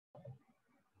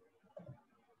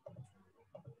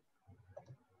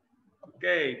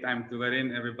Okay, time to let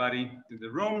in everybody to the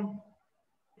room.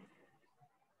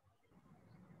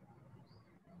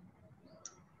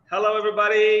 Hello,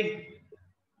 everybody.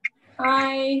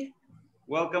 Hi.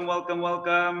 Welcome, welcome,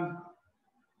 welcome.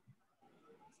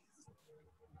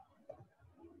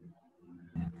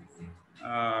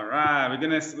 All right, we're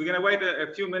gonna wait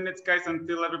a few minutes, guys,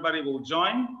 until everybody will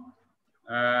join.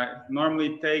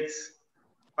 Normally it takes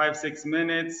 5-6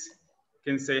 minutes.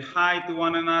 You can say hi to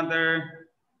one another.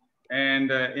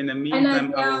 And in the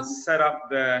meantime, I will set up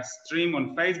the stream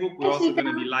on Facebook. We're also going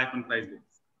to be live on Facebook.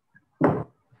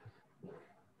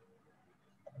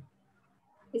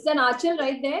 Is an Achal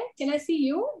right there? Can I see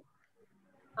you?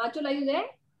 Achal, are you there?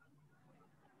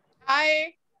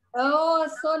 Hi. Oh,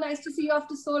 so nice to see you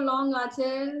after so long,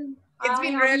 Achal. It's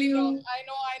been really long. I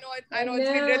know. It's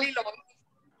been really long.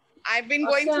 I've been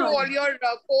going through all your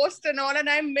posts and all, and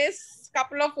I missed a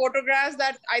couple of photographs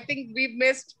that I think we've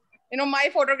missed. You know, my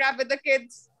photograph with the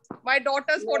kids, my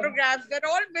daughter's photographs, they're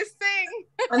all missing.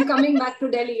 I'm coming back to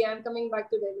Delhi. I'm coming back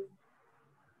to Delhi.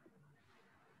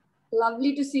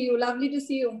 Lovely to see you. Lovely to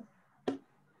see you.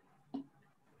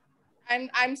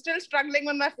 I'm still struggling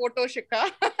with my photo, Shikha.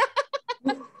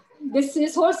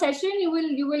 This whole session, you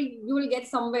will get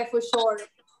somewhere for sure.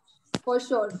 For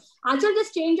sure. Achal,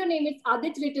 just change your name. It's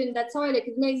Adit written. That's how I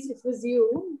recognize it was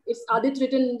you. It's Adit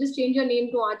written. Just change your name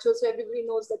to Achal so everybody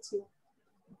knows that's you.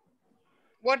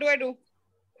 What do I do?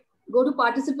 Go to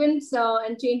participants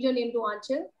and change your name to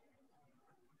Achal.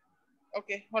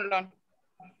 Okay, hold on.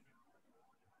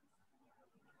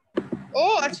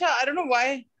 Oh, acha, I don't know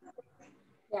why.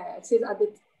 Yeah, it says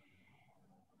Adit.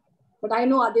 But I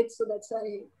know Adit, so that's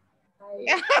why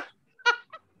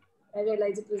I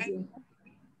realized it was you.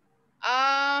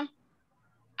 I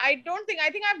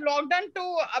think I've logged on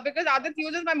to because Adit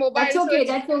uses my mobile. That's okay.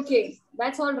 So that's okay.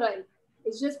 That's all right.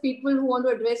 It's just people who want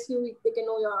to address you, they can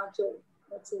know your Achal.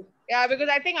 That's it. Yeah, because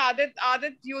I think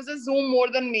Adit uses Zoom more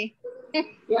than me.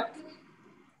 Yeah.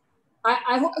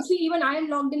 I hope, see, even I am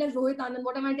logged in as Rohit Anand.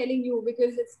 What am I telling you?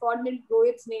 Because it's called in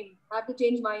Rohit's name. I have to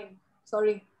change mine.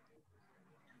 Sorry.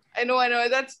 I know.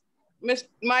 That's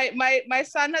my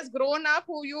son has grown up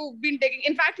who you've been taking.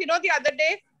 In fact, you know, the other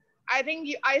day, I think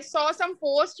I saw some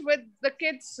post with the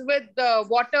kids with the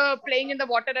water, playing in the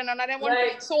water, and I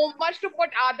wanted so much to put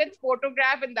Adit's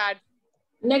photograph in that.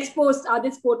 Next post,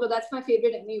 Adit's photo. That's my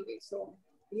favorite anyway. So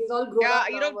he's all grown up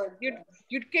you now. know,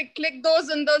 you'd click those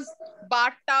in those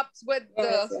bathtubs with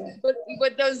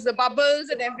with those bubbles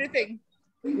and everything.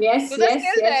 Yes, those are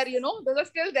still there, you know. Those are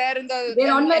still there in the.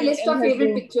 They're on my list of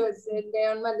favorite pictures.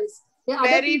 They're on my list. There are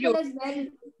other people as well.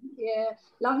 Yeah,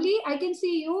 lovely. I can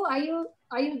see you.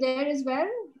 Are you there as well?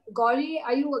 Gauri,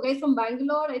 are you guys from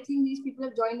Bangalore? I think these people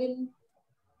have joined in.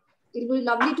 It will be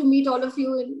lovely to meet all of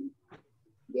you.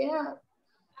 Yeah.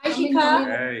 Hi, Shikha.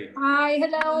 Hey. Hi,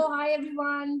 hello. Hi,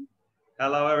 everyone.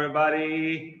 Hello,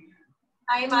 everybody.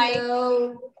 Hi, Mike.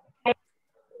 Hello.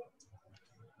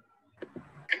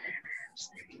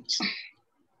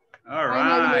 All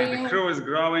right, the crew is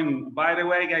growing. By the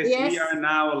way, guys, we are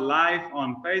now live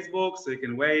on Facebook, so you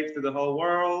can wave to the whole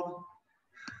world.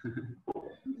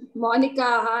 Monica,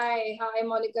 hi. Hi,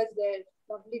 Monica's there.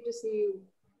 Lovely to see you.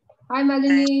 Hi,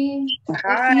 Melanie.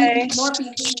 Hi. More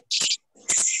people.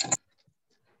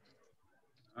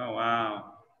 Oh,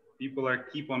 wow. People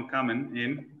keep on coming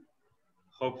in.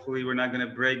 Hopefully, we're not going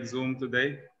to break Zoom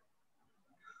today.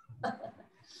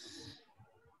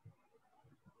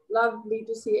 Lovely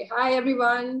to see you. Hi,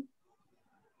 everyone.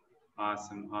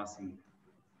 Awesome, awesome.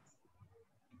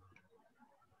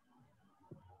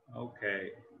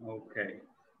 Okay.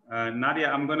 Nadia,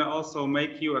 I'm going to also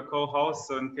make you a co-host.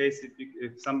 So in case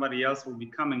if somebody else will be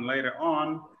coming later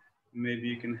on, maybe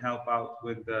you can help out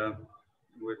with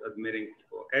admitting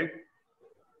people, okay?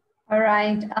 All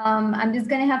right. I'm just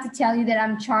going to have to tell you that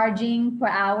I'm charging per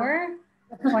hour.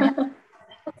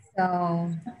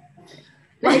 So...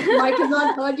 Mike has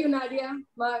not heard you, Nadia.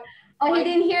 Oh, he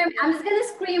didn't hear me. I'm just going to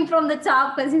scream from the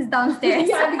top because he's downstairs.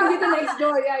 Yeah, because he's the next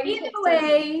door. Yeah, either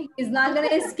way, he's not going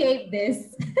to escape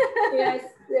this. Yes.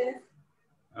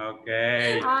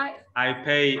 Okay. I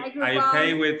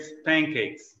pay with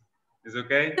pancakes. Is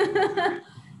okay?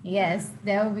 Yes,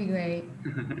 that would be great.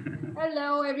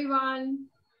 Hello, everyone.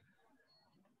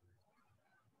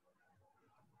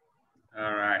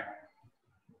 All right.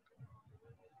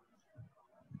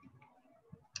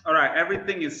 All right,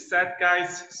 everything is set,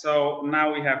 guys. So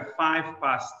now we have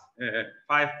 9:05,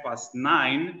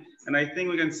 and I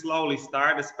think we can slowly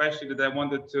start, especially that I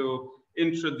wanted to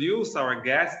introduce our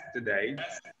guest today.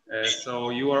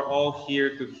 So you are all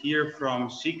here to hear from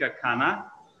Shikha Khanna,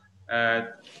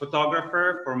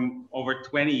 photographer from over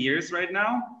 20 years right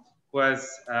now. who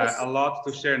has a lot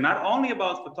to share, not only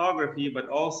about photography, but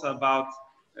also about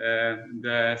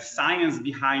the science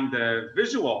behind the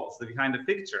visuals, behind the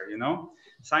picture, you know,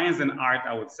 science and art,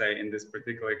 I would say, in this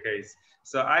particular case.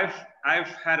 So I've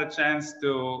had a chance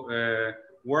to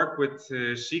work with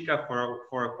Shikha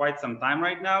for quite some time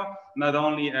right now, not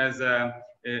only as a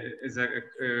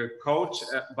coach,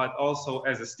 but also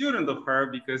as a student of her,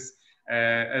 because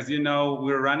as you know,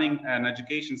 we're running an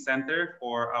education center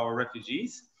for our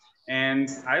refugees. And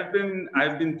I've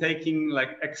been taking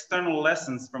like external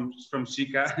lessons from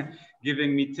Shikha,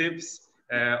 giving me tips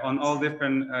on all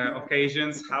different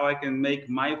occasions, how I can make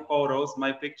my photos,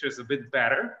 my pictures a bit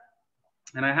better.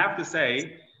 And I have to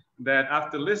say that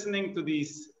after listening to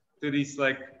these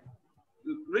like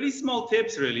really small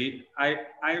tips, really,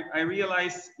 I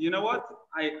realized, you know what?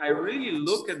 I really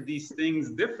look at these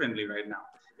things differently right now.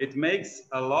 It makes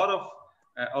a lot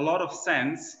of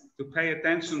sense to pay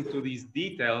attention to these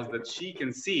details that she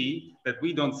can see that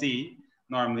we don't see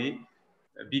normally,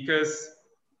 because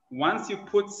once you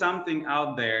put something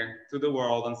out there to the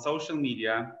world on social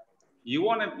media, you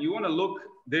want to look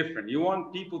different. You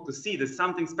want people to see there's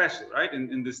something special, right,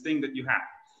 in this thing that you have.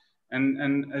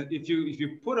 And if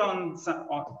you put on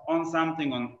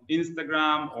something on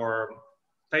Instagram or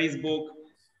Facebook,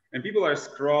 and people are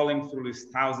scrolling through these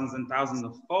thousands and thousands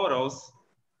of photos,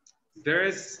 there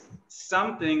is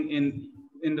something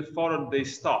in the photo they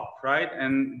stop, right?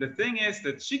 And the thing is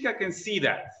that Shikha can see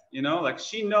that, you know, like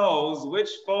she knows which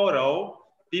photo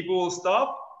people will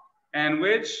stop and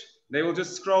which they will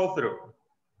just scroll through,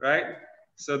 right?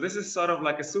 So this is sort of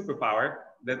like a superpower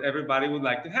that everybody would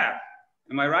like to have.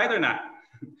 Am I right or not?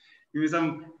 Give me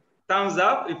some thumbs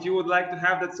up if you would like to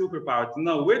have that superpower, to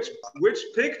know which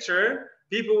picture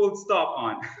people will stop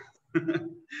on.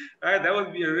 All right, that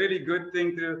would be a really good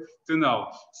thing to know.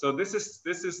 So this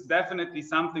is definitely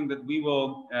something that we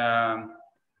will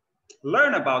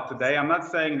learn about today. I'm not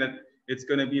saying that it's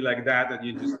going to be like that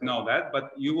you just know that,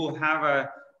 but you will have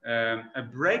a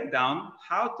breakdown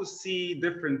how to see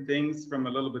different things from a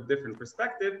little bit different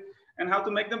perspective and how to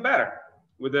make them better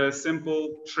with the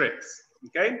simple tricks.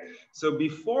 Okay, so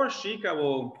before Shikha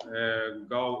will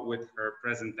go with her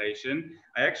presentation,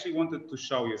 I actually wanted to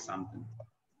show you something.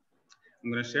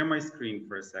 I'm going to share my screen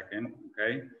for a second,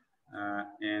 okay,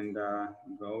 and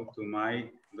go to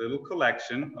my little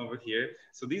collection over here.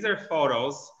 So these are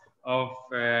photos of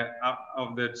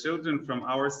the children from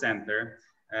our center,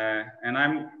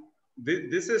 and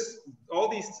this is all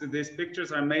these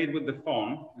pictures are made with the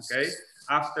phone, okay.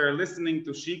 After listening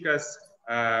to Shikha's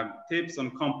tips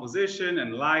on composition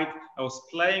and light, I was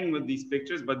playing with these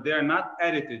pictures, but they are not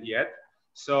edited yet.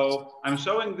 So I'm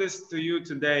showing this to you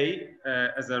today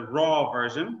as a raw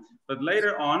version, but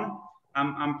later on,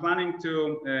 I'm planning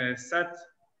to set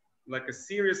like a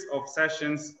series of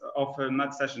sessions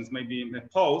not sessions, maybe a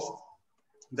post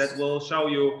that will show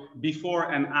you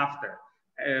before and after,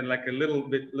 like a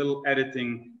little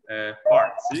editing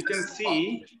part. So you can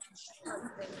see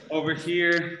over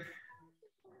here.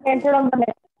 Enter on the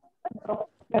next.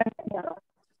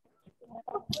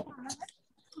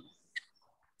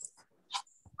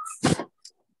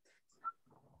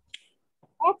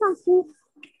 I can see.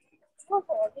 But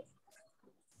I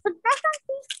can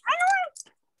see. I know it.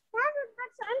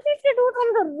 That's something to do on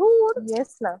the road. Yes,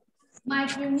 sir.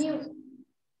 Mike, you're mute.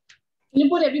 Can you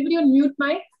put everybody on mute,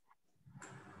 Mike?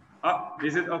 Oh,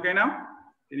 is it okay now?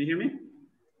 Can you hear me?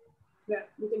 Yeah,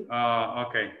 you can.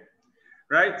 Okay.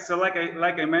 Right. So like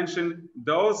I mentioned,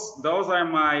 those are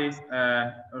my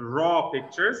raw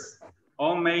pictures,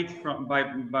 all made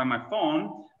by my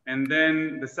phone. And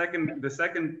then the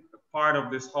second part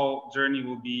of this whole journey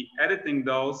will be editing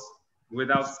those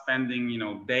without spending, you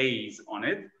know, days on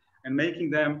it and making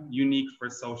them unique for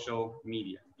social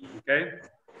media. Okay.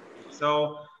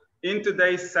 So in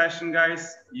today's session,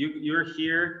 guys, you're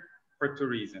here for two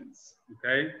reasons.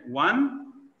 Okay.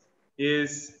 One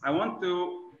is I want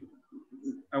you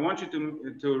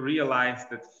to realize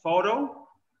that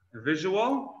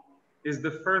visual is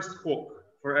the first hook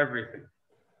for everything.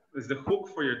 Is the hook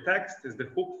for your text, is the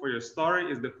hook for your story,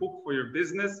 is the hook for your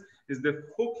business, is the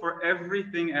hook for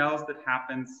everything else that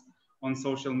happens on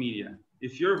social media.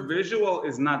 If your visual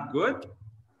is not good,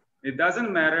 it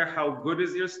doesn't matter how good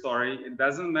is your story, it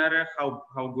doesn't matter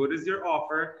how good is your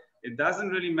offer, it doesn't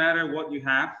really matter what you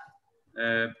have,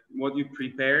 what you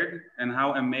prepared and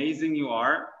how amazing you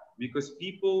are, because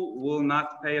people will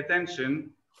not pay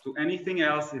attention to anything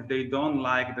else if they don't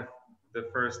like the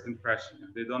first impression,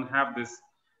 if they don't have this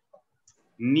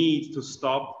need to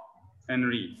stop and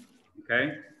read,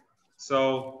 okay?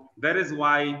 So that is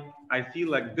why I feel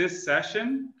like this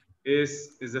session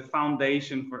is a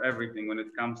foundation for everything when it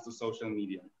comes to social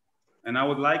media. And I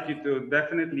would like you to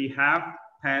definitely have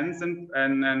pens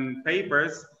and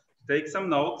papers to take some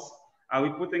notes. I'll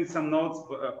be putting some notes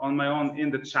on my own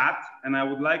in the chat, and I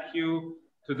would like you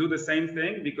to do the same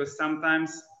thing, because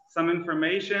sometimes some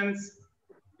information,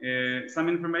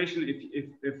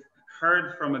 if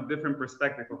heard from a different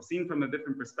perspective, or seen from a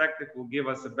different perspective, will give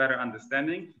us a better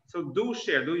understanding. So do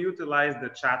share, do utilize the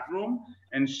chat room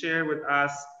and share with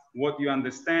us what you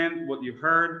understand, what you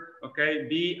heard, okay?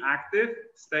 Be active,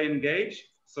 stay engaged,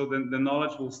 so then the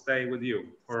knowledge will stay with you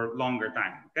for a longer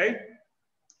time, okay?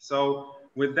 So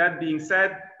with that being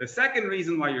said, the second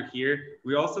reason why you're here,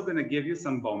 we're also gonna give you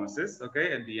some bonuses,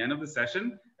 okay, at the end of the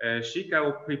session.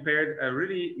 Shikha prepared a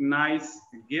really nice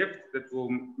gift that will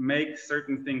make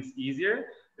certain things easier.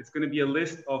 It's gonna be a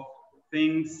list of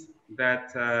things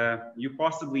that you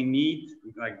possibly need,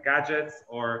 like gadgets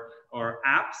or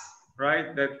apps,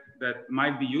 right, that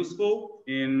might be useful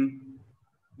in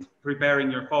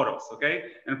preparing your photos,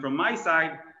 okay? And from my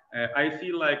side, I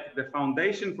feel like the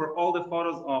foundation for all the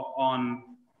photos on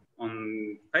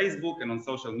Facebook and on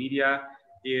social media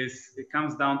it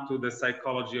comes down to the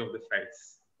psychology of the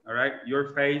face, all right?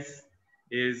 Your face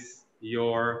is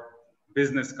your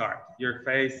business card. Your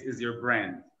face is your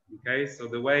brand, okay? So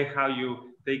the way how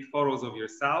you take photos of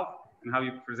yourself and how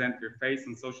you present your face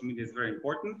on social media is very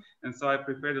important. And so I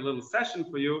prepared a little session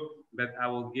for you that I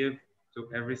will give to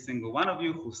every single one of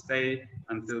you who stay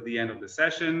until the end of the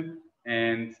session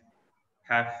and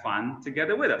have fun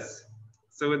together with us.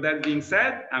 So with that being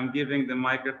said, I'm giving the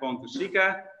microphone to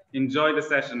Shikha. Enjoy the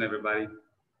session, everybody.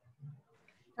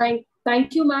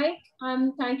 Thank you, Mike.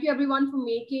 Thank you everyone for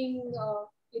making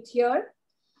it here.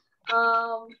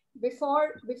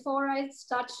 Before I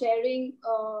start sharing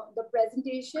the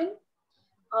presentation,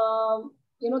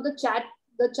 you know, the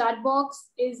chat box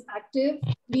is active.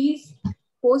 Please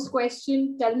post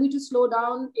question. Tell me to slow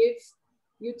down if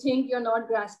you think you're not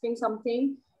grasping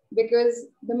something, because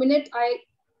the minute I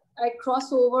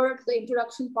cross over the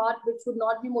introduction part, which would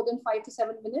not be more than 5 to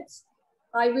 7 minutes,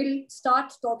 I will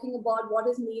start talking about what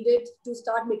is needed to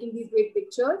start making these great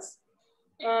pictures.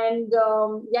 And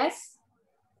yes,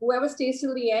 whoever stays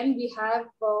till the end, we have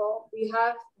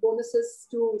bonuses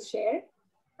to share.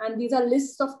 And these are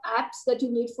lists of apps that you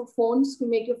need for phones to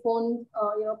make your phone,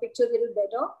 you know, pictures a little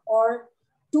better, or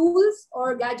tools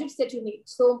or gadgets that you need.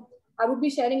 So I would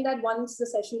be sharing that once the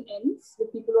session ends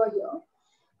with people who are here.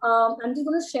 I'm just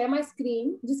going to share my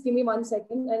screen. Just give me 1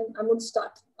 second and I'm going to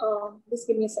start. Just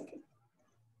give me a second.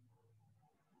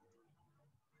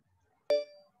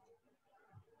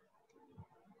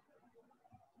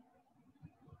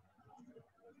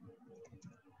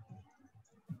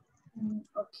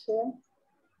 Okay.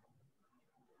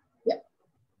 Yeah.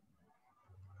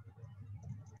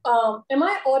 Am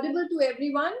I audible to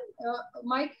everyone?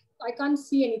 Mike, I can't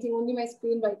see anything, only my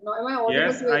screen right now. Am I audible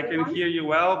yes, to everyone? I can hear you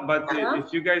well, but yeah.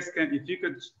 if you guys can, if you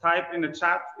could type in the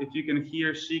chat, if you can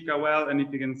hear Shikha well, and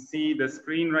if you can see the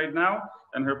screen right now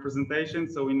and her presentation,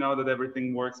 so we know that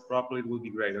everything works properly, it will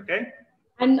be great, okay?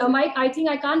 And Mike, I think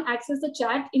I can't access the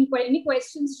chat. Any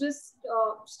questions, just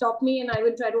stop me and I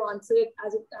will try to answer it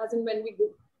as and when we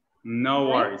do. No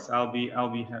worries. I'll be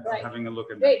having a look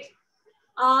at that. Great.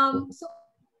 So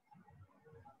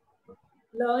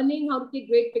learning how to take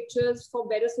great pictures for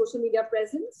better social media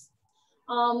presence.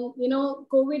 You know,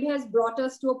 COVID has brought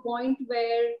us to a point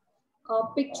where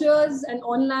pictures and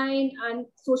online and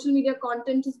social media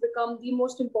content has become the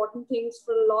most important things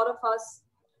for a lot of us.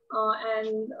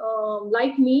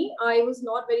 Like me, I was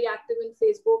not very active in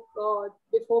Facebook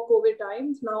before COVID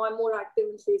times. Now I'm more active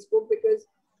in Facebook because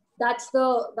that's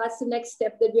the next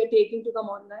step that we are taking to come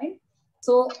online.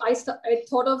 So I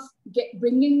thought of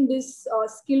bringing this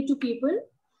skill to people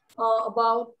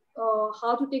about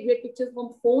how to take great pictures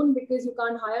from phone, because you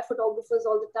can't hire photographers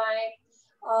all the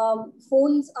time.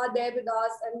 Phones are there with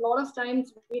us, and a lot of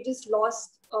times we just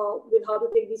lost with how to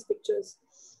take these pictures.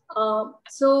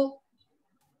 So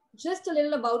just a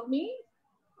little about me.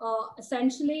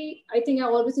 Essentially, I think I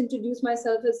always introduce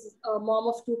myself as a mom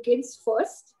of 2 kids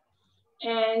first.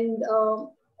 And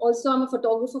also I'm a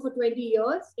photographer for 20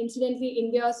 years. Incidentally,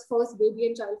 India's first baby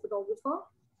and child photographer.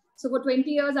 So for 20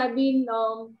 years, I've been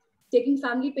taking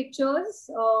family pictures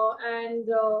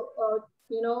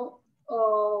you know,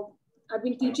 I've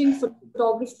been teaching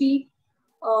photography,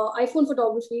 iPhone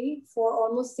photography for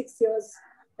almost 6 years.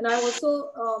 And I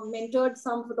also mentored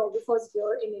some photographers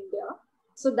here in India.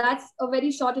 So that's a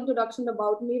very short introduction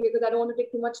about me, because I don't want to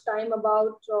take too much time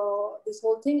about this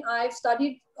whole thing. I've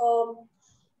studied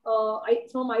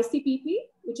from ICPP,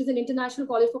 which is an International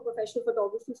College for Professional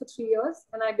Photography, for 3 years.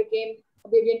 And I became a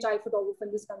baby and child photographer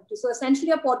in this country. So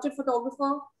essentially a portrait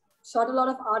photographer, shot a lot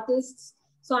of artists.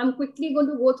 So I'm quickly going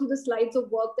to go through the slides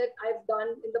of work that I've done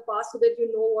in the past so that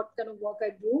you know what kind of work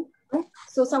I do.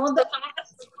 So some of the,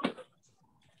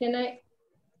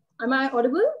 am I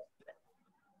audible?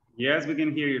 Yes, we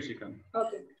can hear you, Shikha.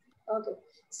 Okay, okay.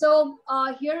 So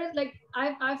here, like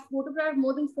I've photographed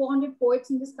more than 400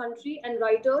 poets in this country and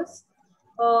writers.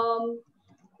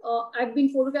 I've been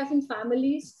photographing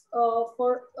families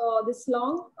for this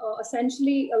long.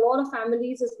 Essentially, a lot of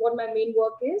families is what my main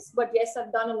work is. But yes,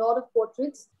 I've done a lot of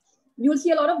portraits. You'll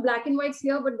see a lot of black and whites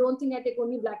here, but don't think I take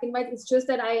only black and white. It's just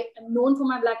that I am known for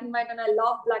my black and white and I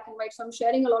love black and white. So I'm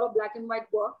sharing a lot of black and white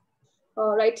work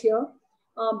right here.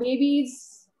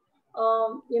 Babies,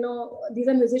 you know, these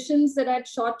are musicians that I had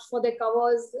shot for their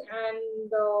covers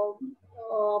and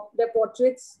their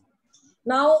portraits.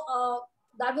 Now,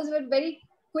 that was a very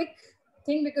quick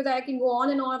thing because I can go on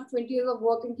and on 20 years of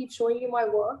work and keep showing you my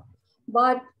work.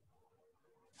 But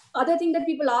other thing that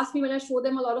people ask me when I show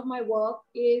them a lot of my work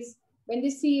is when they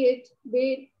see it,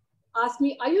 they ask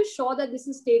me, are you sure that this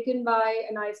is taken by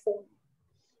an iPhone?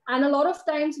 And a lot of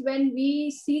times when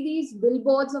we see these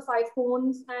billboards of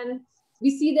iPhones and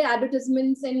we see the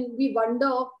advertisements and we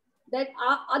wonder that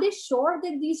are they sure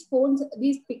that these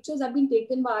pictures have been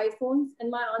taken by iPhones?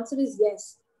 And my answer is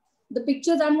yes. The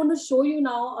pictures I'm going to show you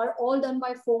now are all done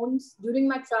by phones during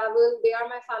my travel. They are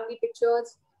my family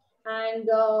pictures. And,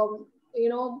 you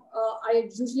know, I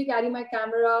usually carry my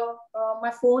camera,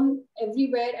 my phone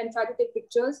everywhere and try to take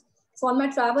pictures. So on my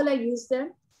travel, I use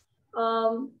them.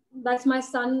 That's my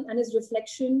son and his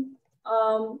reflection.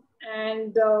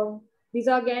 These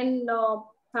are again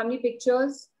family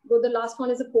pictures, though the last one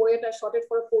is a poet. I shot it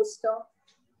for a poster.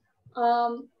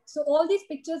 So all these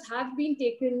pictures have been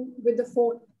taken with the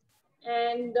phone.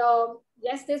 And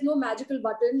yes, there's no magical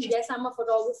button. Yes, I'm a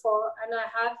photographer and I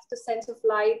have the sense of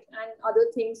light and other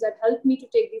things that help me to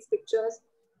take these pictures.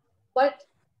 But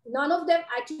none of them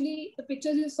actually, the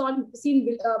pictures you've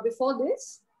seen before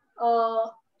this,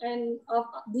 and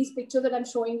these pictures that I'm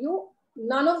showing you,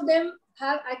 none of them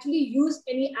have actually used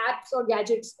any apps or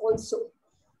gadgets also.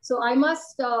 So I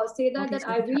must say that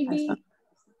I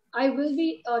will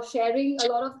be sharing a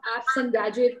lot of apps and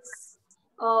gadgets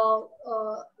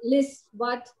list,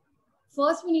 but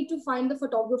first we need to find the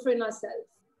photographer in ourselves.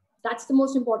 That's the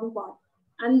most important part.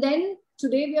 And then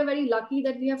today we are very lucky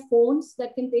that we have phones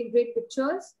that can take great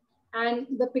pictures. And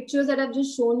the pictures that I've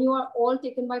just shown you are all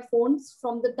taken by phones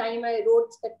from the time I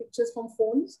wrote the pictures from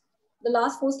phones. The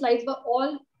last 4 slides were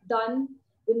all done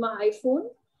with my iPhone,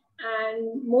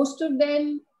 and most of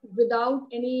them without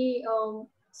any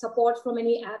support from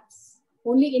any apps.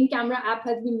 Only in-camera app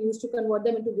has been used to convert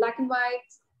them into black and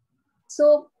white.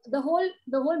 So the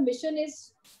whole mission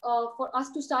is for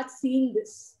us to start seeing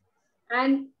this.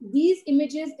 And these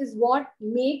images is what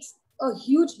makes a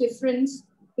huge difference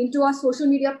into our social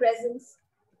media presence.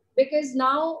 Because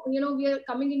now, you know, we are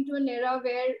coming into an era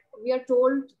where we are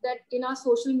told that in our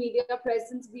social media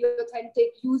presence, be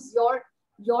authentic, use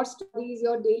your stories,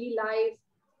 your daily life,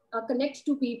 connect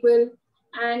to people.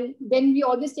 And then we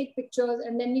always take pictures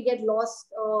and then we get lost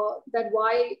that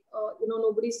why, you know,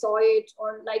 nobody saw it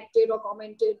or liked it or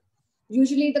commented.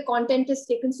 Usually the content has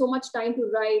taken so much time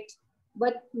to write,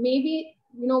 but maybe,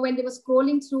 you know, when they were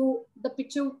scrolling through, the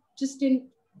picture just didn't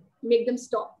make them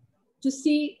stop to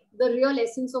see the real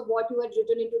essence of what you had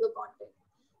written into the content.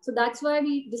 So that's why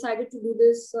we decided to do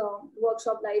this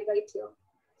workshop live right here.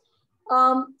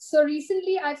 So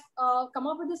recently I've come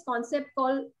up with this concept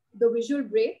called the visual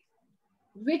break,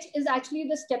 which is actually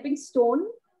the stepping stone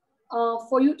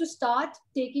for you to start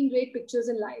taking great pictures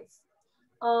in life.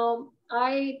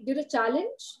 I did a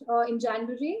challenge in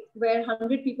January where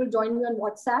 100 people joined me on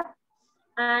WhatsApp.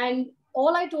 And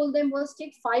all I told them was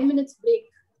take 5 minutes break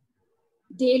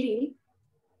daily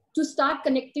to start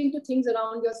connecting to things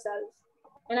around yourself.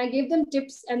 And I gave them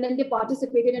tips and then they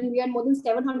participated, and we had more than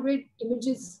 700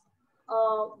 images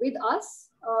with us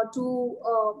to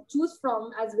choose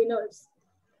from as winners.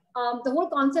 The whole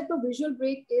concept of visual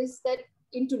break is that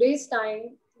in today's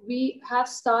time, we have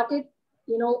started,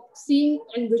 you know, seeing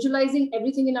and visualizing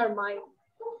everything in our mind.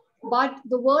 But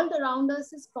the world around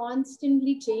us is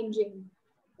constantly changing.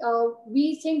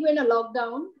 We think we're in a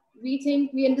lockdown. We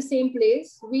think we're in the same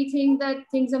place. We think that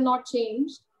things have not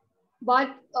changed. But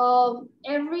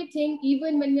everything,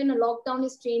 even when we're in a lockdown,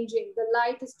 is changing. The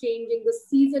light is changing. The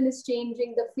season is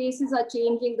changing. The faces are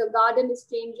changing. The garden is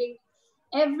changing.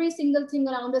 Every single thing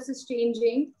around us is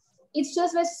changing. It's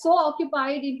just we're so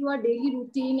occupied into our daily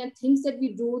routine and things that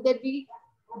we do that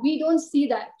we don't see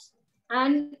that.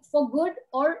 And for good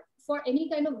or for any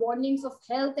kind of warnings of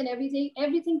health and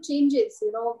everything changes.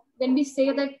 You know, when we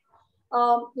say that,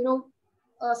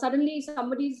 suddenly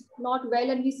somebody's not well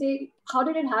and we say, how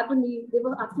did it happen? They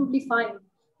were absolutely fine.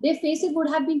 Their faces would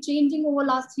have been changing over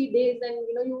last 3 days.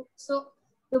 And, so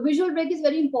the visual break is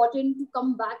very important to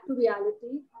come back to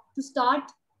reality, to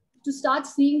start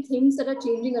seeing things that are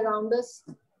changing around us,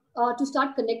 to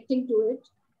start connecting to it.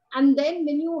 And then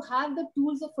when you have the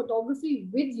tools of photography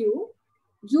with you,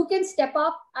 you can step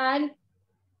up and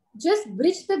just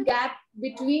bridge the gap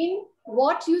between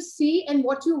what you see and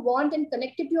what you want and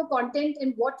connect it to your content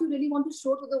and what you really want to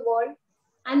show to the world.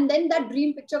 And then that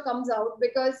dream picture comes out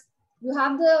because you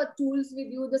have the tools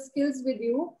with you, the skills with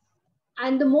you.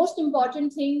 And the most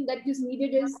important thing that is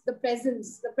needed is the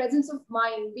presence of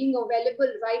mind, being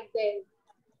available right there.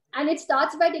 And it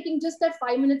starts by taking just that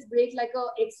 5 minutes break, like a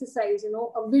exercise,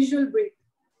 a visual break.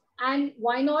 And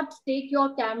why not take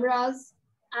your cameras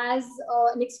as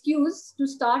an excuse to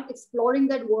start exploring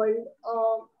that world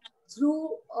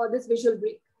through this visual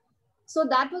break. So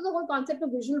that was the whole concept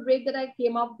of visual break that I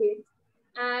came up with.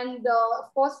 And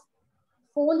of course,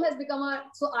 phone has become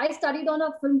so I studied on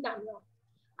a film camera.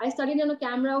 I studied on a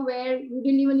camera where you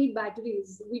didn't even need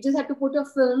batteries. We just had to put a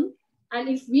film. And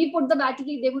if we put the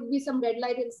battery, there would be some red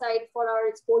light inside for our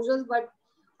exposures. But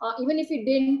even if we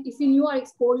didn't, if we knew our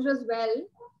exposures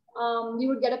well, we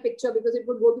would get a picture because it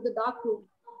would go to the dark room.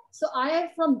 So I am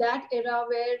from that era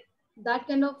where that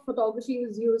kind of photography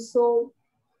was used. So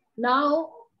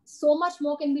now so much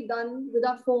more can be done with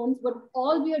our phones, but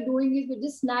all we are doing is we're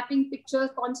just snapping pictures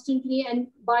constantly and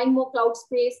buying more cloud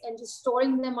space and just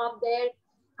storing them up there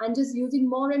and just using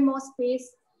more and more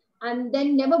space and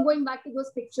then never going back to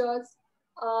those pictures.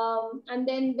 And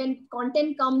then when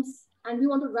content comes and we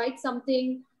want to write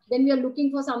something, then we are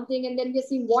looking for something and then we're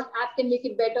seeing what app can make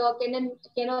it better.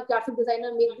 Can a graphic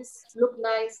designer make this look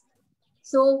nice?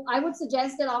 So I would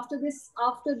suggest that after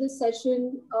this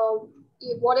session,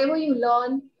 whatever you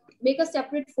learn, make a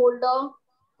separate folder,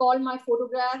 call my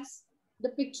photographs, the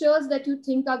pictures that you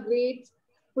think are great,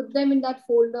 put them in that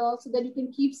folder so that you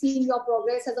can keep seeing your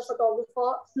progress as a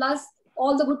photographer. Plus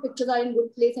all the good pictures are in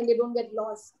good place and they don't get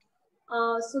lost.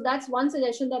 So that's one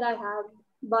suggestion that I have.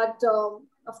 But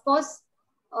of course,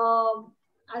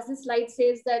 as the slide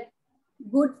says, that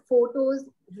good photos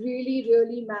really,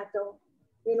 really matter.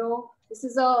 This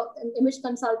is an image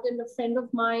consultant, a friend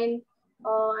of mine,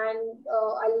 and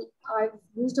I've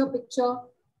used her picture.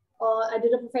 I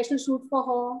did a professional shoot for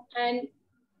her, and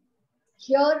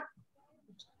here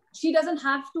she doesn't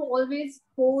have to always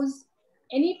pose.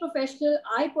 Any professional,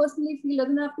 I personally feel,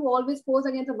 doesn't have to always pose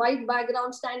against a white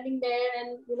background, standing there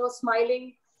and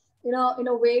smiling, in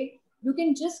a way. You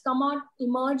can just come out,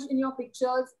 emerge in your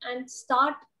pictures, and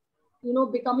start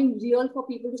becoming real for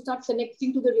people, to start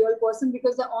connecting to the real person,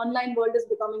 because the online world is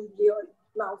becoming real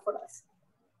now for us.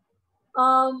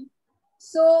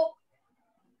 So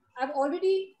I've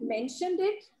already mentioned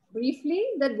it briefly,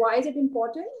 that why is it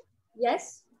important?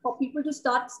 Yes, for people to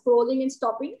start scrolling and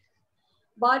stopping.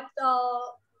 But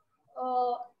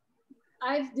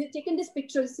I've taken this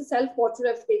picture. It's a self-portrait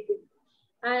I've taken.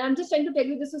 And I'm just trying to tell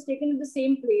you, this was taken in the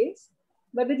same place,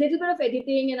 but with a little bit of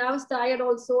editing, and I was tired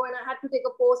also, and I had to take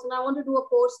a post, and I want to do a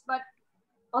post, but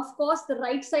of course the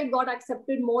right side got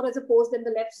accepted more as a post than the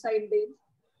left side did.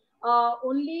 Not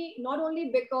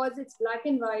only because it's black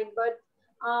and white, but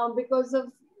because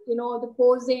of the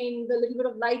posing, the little bit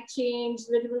of light change,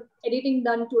 a little bit of editing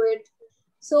done to it.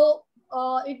 So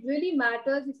it really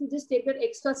matters if you just take that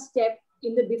extra step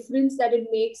in the difference that it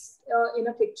makes in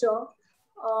a picture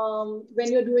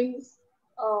when you're doing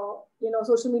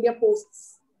social media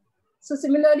posts. So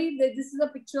similarly, this is a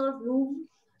picture of room,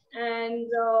 and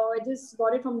I just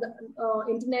got it from the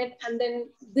internet, and then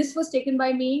this was taken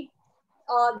by me.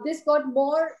 This got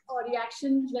more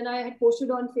reactions when I had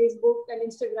posted on Facebook and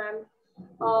Instagram,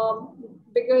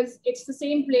 because it's the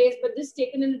same place, but this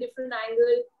taken in a different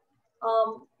angle.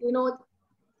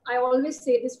 I always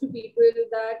say this to people,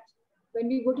 that when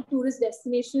we go to tourist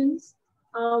destinations,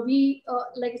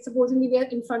 like supposing we are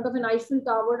in front of an Eiffel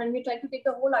Tower and we're trying to take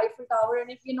the whole Eiffel Tower, and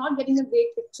if you're not getting a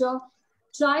great picture,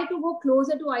 try to go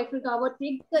closer to Eiffel Tower,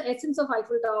 take the essence of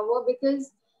Eiffel Tower,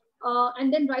 because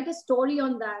and then write a story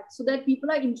on that, so that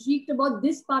people are intrigued about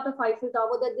this part of Eiffel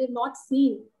Tower that they've not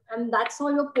seen, and that's how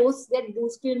your posts get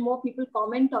boosted and more people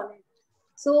comment on it.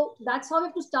 So that's how we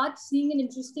have to start seeing an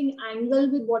interesting angle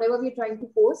with whatever we're trying to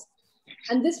post.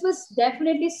 And this was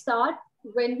definitely start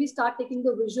when we start taking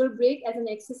the visual break as an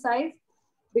exercise,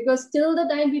 because till the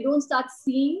time we don't start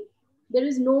seeing, there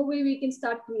is no way we can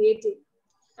start creating.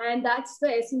 And that's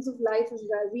the essence of life as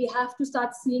well. We have to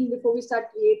start seeing before we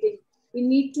start creating. We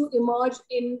need to emerge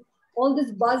in all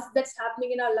this buzz that's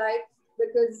happening in our life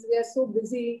because we are so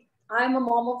busy. I'm a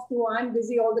mom of two, I'm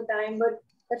busy all the time, but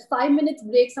that 5 minutes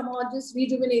break somehow just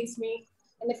rejuvenates me.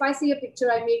 And if I see a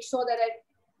picture, I make sure that I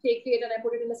take it and I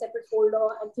put it in a separate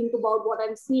folder and think about what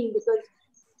I'm seeing, because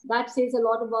that says a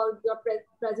lot about your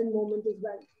present moment as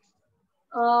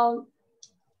well.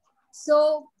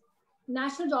 So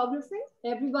National Geographic,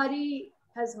 everybody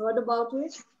has heard about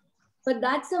it, but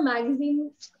that's a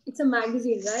magazine. It's a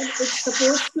magazine, right? It's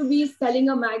supposed to be selling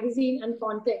a magazine and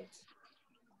content.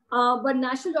 But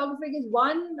National Geographic is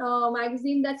one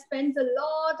magazine that spends a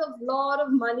lot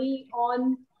of money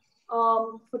on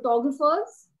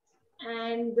photographers.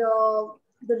 And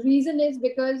the reason is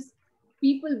because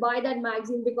people buy that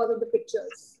magazine because of the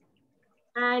pictures.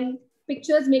 And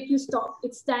pictures make you stop.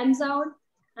 It stands out.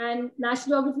 And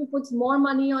National Geographic puts more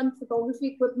money on photography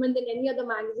equipment than any other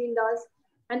magazine does.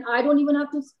 And I don't even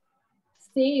have to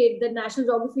say it, that National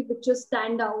Geographic pictures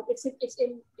stand out. It's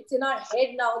in our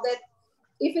head now that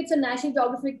if it's a National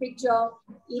Geographic picture,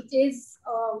 it is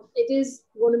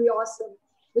going to be awesome,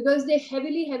 because they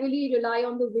heavily rely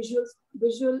on the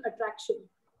visual attraction,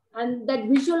 and that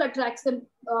visual attracts them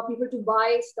people to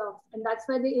buy stuff, and that's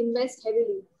why they invest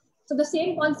heavily. So the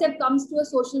same concept comes to a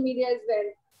social media as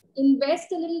well.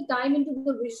 Invest a little time into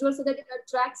the visual so that it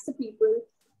attracts the people,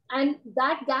 and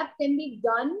that gap can be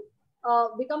done,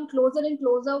 become closer and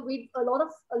closer with a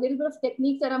little bit of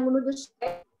techniques that I'm going to just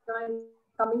share in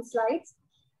coming slides,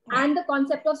 and the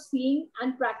concept of seeing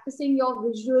and practicing your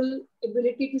visual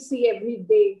ability to see every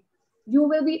day. You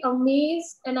will be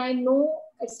amazed, and I know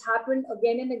it's happened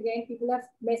again and again. People have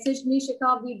messaged me,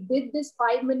 Shikha, we did this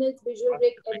 5 minutes visual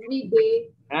break every day,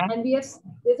 and there's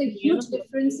a huge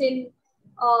difference in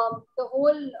the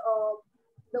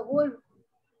whole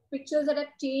pictures that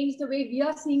have changed the way we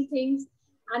are seeing things,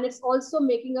 and it's also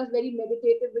making us very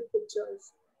meditative with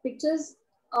pictures. Pictures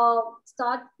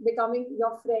start becoming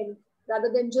your friend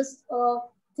rather than just a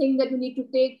thing that you need to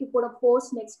take to put a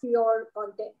post next to your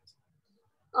content.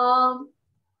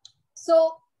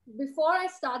 So before I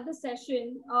start the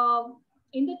session,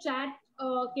 in the chat,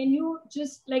 can you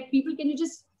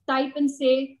just type and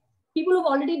say, people who've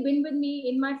already been with me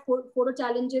in my photo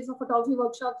challenges or photography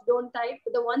workshops, don't type,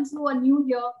 but the ones who are new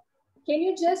here, can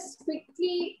you just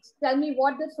quickly tell me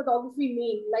what does photography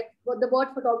mean? Like what the word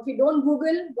photography, don't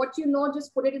Google what you know,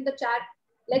 just put it in the chat.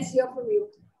 Let's hear from you.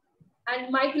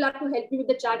 And Mike will have to help me with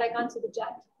the chat. I can't see the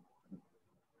chat.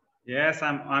 Yes,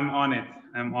 I'm on it.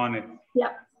 I'm on it.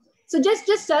 Yeah. So just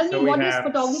tell me what does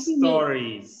photography mean?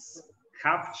 Stories,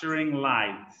 capturing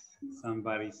light,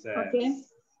 somebody says. Okay.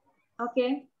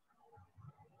 Okay.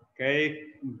 Okay,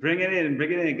 bring it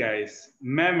in, guys.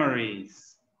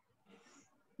 Memories.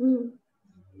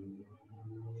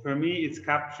 For me, it's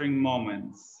capturing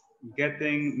moments,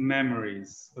 getting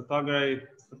memories.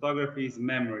 Photography is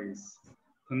memories,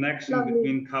 connection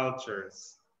between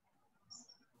cultures.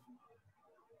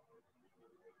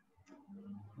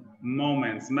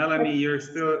 Moments. Melanie, you're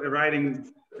still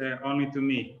writing only to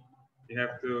me. You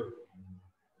have to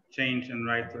change and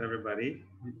write to everybody.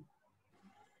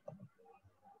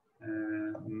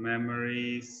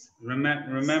 Memories,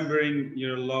 remembering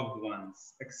your loved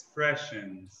ones,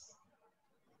 expressions,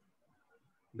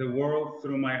 the world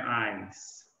through my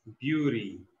eyes,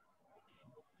 beauty.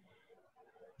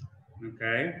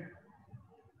 Okay.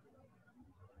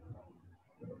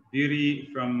 Beauty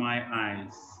from my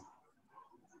eyes.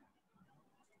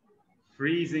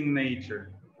 Freezing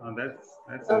nature. Oh, that's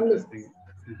interesting.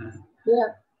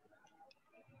 Yeah.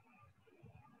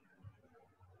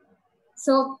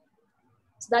 So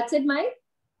that's it, Mike?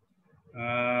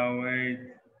 Wait.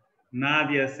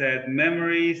 Nadia said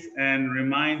memories and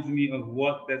reminds me of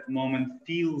what that moment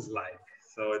feels like.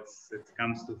 So it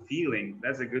comes to feeling.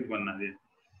 That's a good one, Nadia.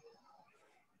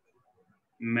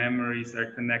 Memories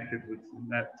are connected with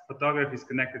that. Photography is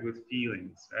connected with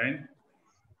feelings, right?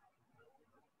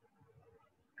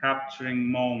 Capturing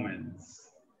moments.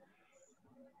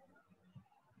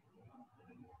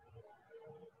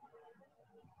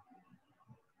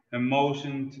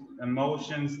 Emotions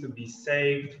to be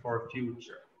saved for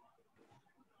future.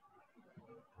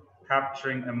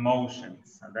 Capturing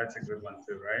emotions. And that's a good one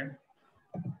too, right?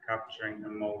 Capturing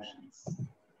emotions.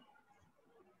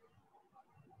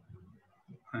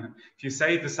 If you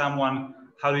say to someone,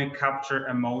 how do you capture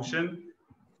emotion?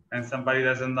 And somebody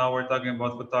doesn't know we're talking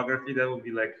about photography, that would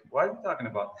be like, what are you talking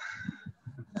about?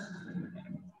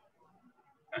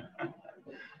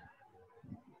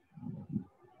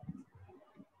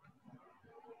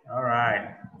 All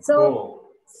right. So,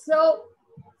 cool. so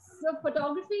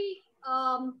photography.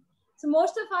 So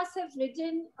most of us have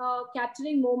written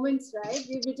capturing moments, right?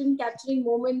 We've written capturing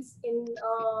moments in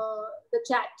the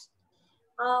chat.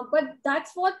 But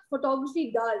that's what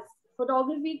photography does.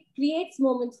 Photography creates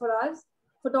moments for us.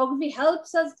 Photography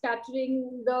helps us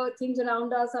capturing the things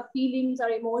around us, our feelings,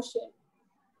 our emotion.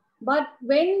 But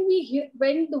when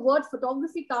the word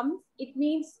photography comes, it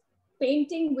means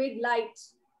painting with light.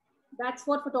 That's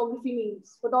what photography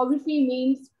means. Photography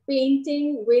means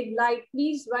painting with light.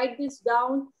 Please write this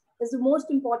down as the most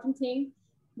important thing,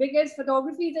 because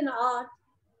photography is an art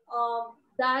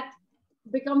that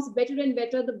becomes better and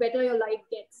better the better your light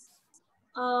gets.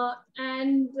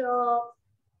 And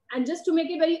just to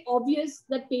make it very obvious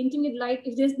that painting with light,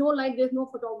 if there's no light, there's no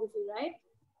photography, right?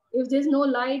 If there's no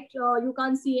light, you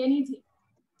can't see anything.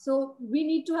 So we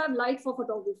need to have light for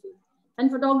photography.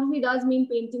 And photography does mean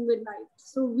painting with light.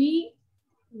 So we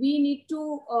need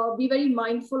to be very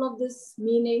mindful of this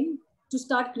meaning to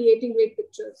start creating great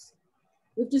pictures.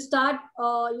 We have to start,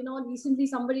 recently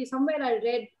somewhere I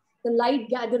read the Light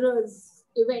Gatherers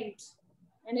event,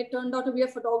 and it turned out to be a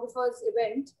photographer's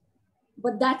event,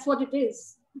 but that's what it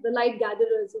is. The Light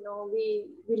Gatherers, we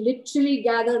literally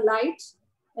gather light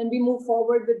and we move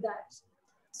forward with that.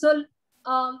 So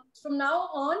from now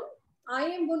on, I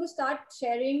am going to start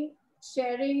sharing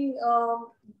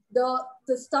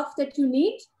the stuff that you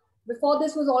need. Before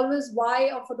this was always why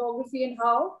of photography and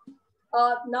how.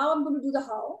 Now I'm going to do the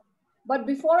how. But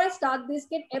before I start this,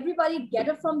 can everybody get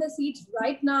up from their seats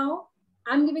right now?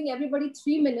 I'm giving everybody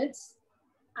 3 minutes.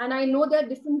 And I know there are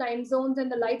different time zones and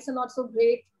the lights are not so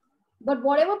great. But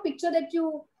whatever picture that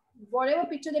you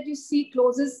see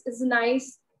closest is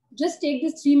nice. Just take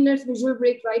this 3 minutes visual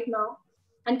break right now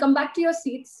and come back to your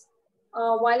seats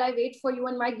while I wait for you,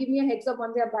 and might give me a heads up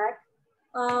when they're back.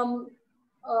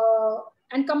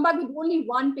 And come back with only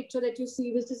one picture that you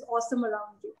see, which is awesome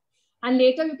around you. And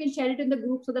later you can share it in the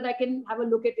group so that I can have a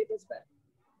look at it as well.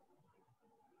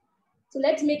 So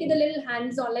let's make it a little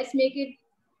hands-on. Let's make it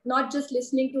not just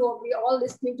listening to, we're all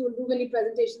listening to too many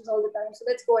presentations all the time. So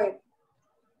let's go ahead.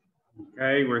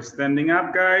 Okay, we're standing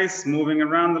up, guys, moving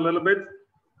around a little bit.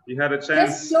 You had a chance.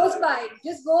 Just close by.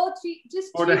 Just go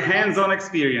for the hands-on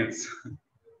experience.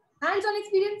 Hands-on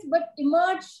experience, but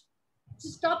emerge.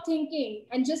 Just stop thinking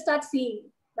and just start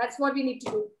seeing. That's what we need to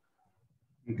do.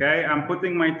 Okay, I'm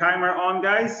putting my timer on,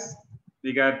 guys.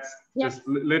 We got just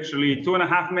literally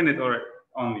 2.5 minutes or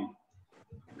only.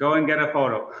 Go and get a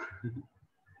photo.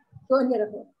 Go and get a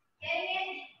photo.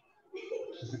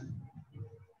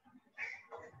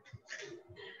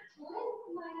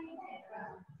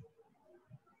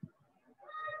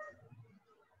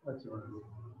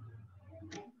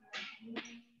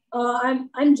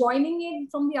 I'm joining it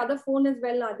from the other phone as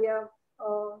well, Nadia,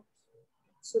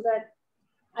 so that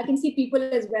I can see people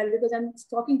as well, because I'm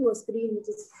talking to a screen, which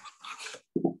is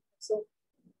so.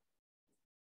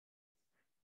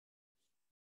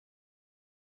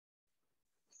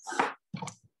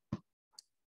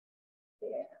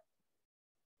 Yeah.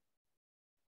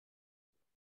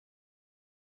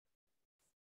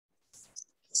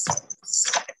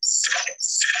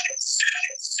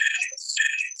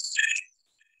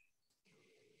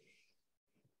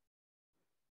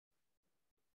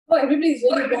 Oh, everybody's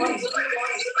really gone.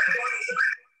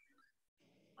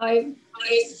 I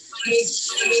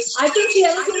can see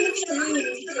everything on the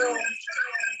screen. So.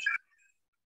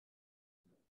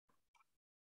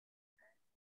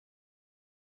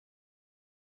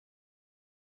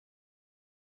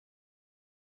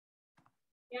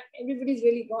 Yeah, everybody's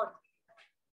really gone.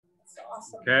 That's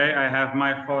awesome. Okay, I have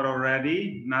my photo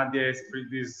ready. Nadia is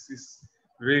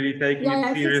really taking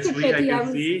it seriously. I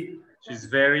can see she's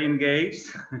very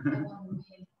engaged.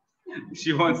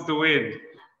 She wants to win.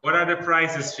 What are the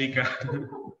prizes, Shikha?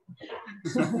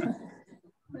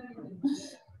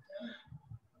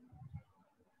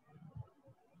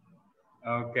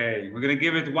 Okay, we're gonna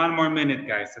give it 1 more minute,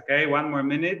 guys. Okay, 1 more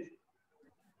minute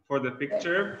for the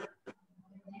picture.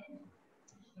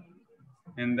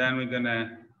 And then we're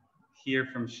gonna hear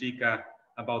from Shikha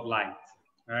about light,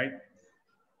 all right?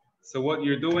 So what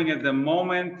you're doing at the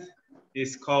moment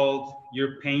is called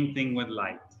you're painting with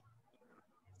light.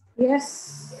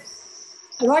 Yes.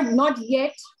 Not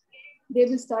yet. They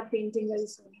will start painting very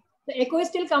soon. The echo is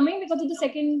still coming because of the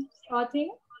second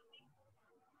thing.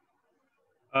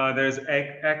 There's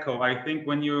echo. I think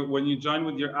when you join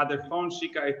with your other phone,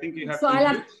 Shikha, I think you have so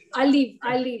to. I'll leave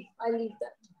that.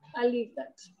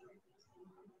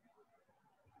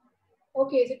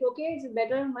 Okay, is it okay? Is it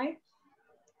better, Mike?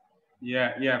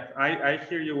 Yeah. I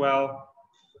hear you well.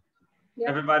 Yeah.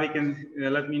 Everybody can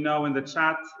let me know in the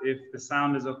chat if the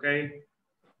sound is okay.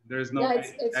 There's no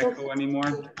echo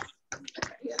anymore.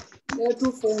 Yeah. There are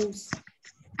 2 phones.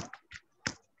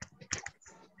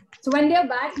 So when they're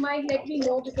back, Mike, let me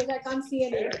know because I can't see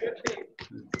anything.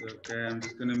 It's okay. I'm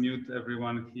just going to mute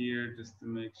everyone here just to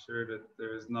make sure that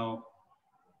there is no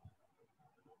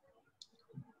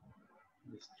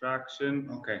distraction.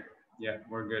 Okay. Yeah,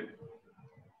 we're good.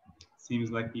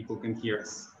 Seems like people can hear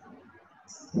us.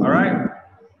 All right.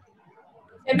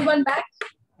 Everyone back?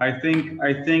 I think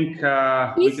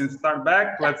we can start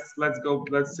back. Let's go.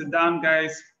 Let's sit down,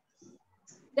 guys.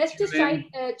 Let's just try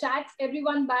chat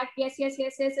everyone back. Yes,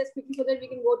 quickly so that we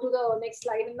can go to the next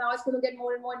slide. And now it's going to get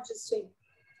more and more interesting.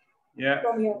 Yeah,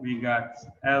 we got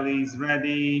Ellie's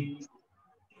ready.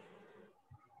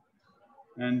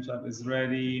 Anjab is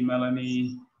ready.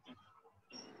 Melanie.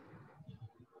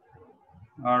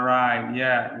 All right.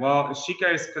 Yeah. Well,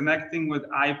 Shikha is connecting with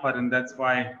iPad, and that's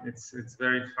why it's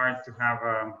very hard to have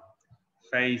a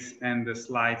face and the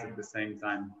slides at the same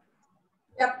time.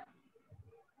 Yep.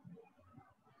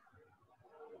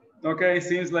 Okay.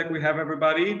 Seems like we have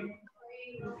everybody.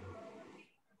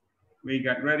 We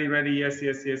got ready. Yes.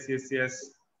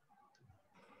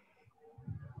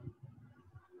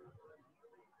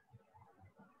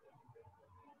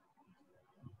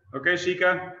 Okay,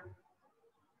 Shikha.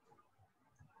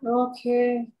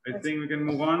 Okay. I think we can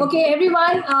move on. Okay,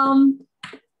 everyone.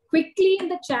 Quickly in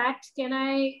the chat, can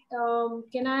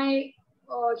I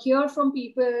hear from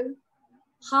people?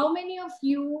 How many of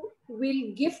you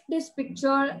will gift this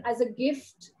picture as a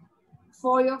gift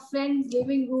for your friend's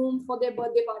living room for their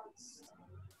birthday parties?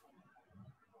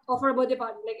 Or for a birthday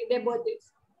party, like their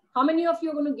birthdays. How many of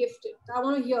you are going to gift it? I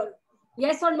want to hear.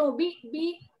 Yes or no?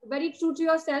 Be very true to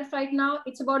yourself right now.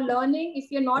 It's about learning.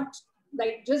 If you're not,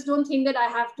 like, just don't think that I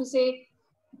have to say.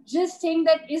 Just think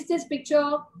that is this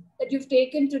picture that you've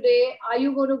taken today, are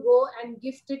you going to go and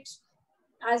gift it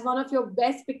as one of your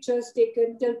best pictures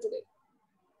taken till today?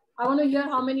 I want to hear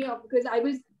how many of, because I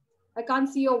can't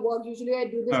see your work. Usually I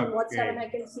do this on WhatsApp and I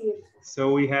can see it.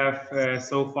 So we have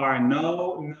so far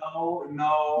no.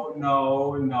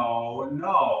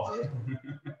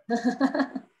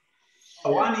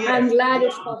 One yes. I'm glad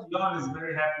it's possible. Dawn is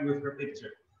very happy with her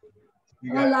picture.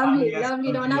 Oh, lovely,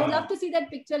 lovely, Dawn. I would love to see that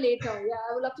picture later. Yeah,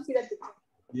 I would love to see that picture.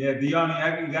 Yeah, Dion,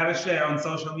 you gotta share on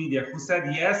social media. Who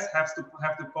said yes have to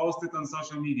post it on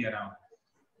social media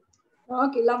now.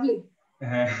 Okay, lovely.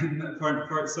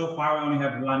 For so far we only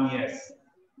have 1 yes.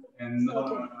 And no,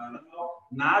 okay. no.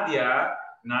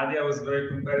 Nadia was very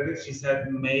competitive. She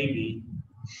said maybe.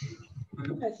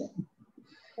 Okay.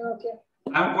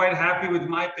 I'm quite happy with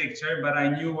my picture, but I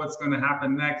knew what's going to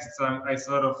happen next, so I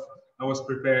was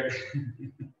prepared.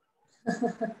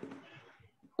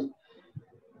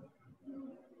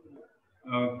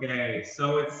 Okay,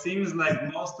 so it seems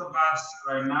like most of us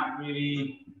are not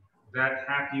really that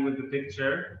happy with the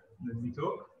picture that we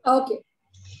took. Okay.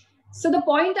 So the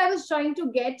point I was trying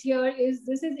to get here is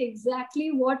this is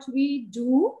exactly what we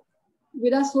do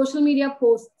with our social media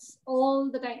posts all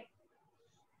the time.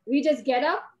 We just get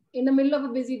up in the middle of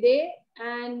a busy day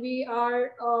and we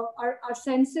are, our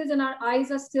senses and our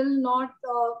eyes are still not,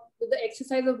 the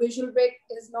exercise of visual break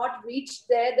has not reached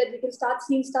there that we can start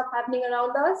seeing stuff happening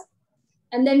around us.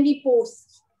 And then we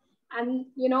post. And,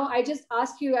 you know, I just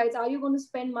ask you guys, are you going to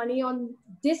spend money on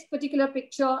this particular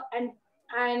picture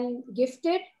and gift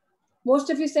it? Most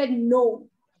of you said no.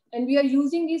 And we are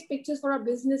using these pictures for our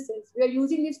businesses. We are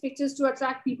using these pictures to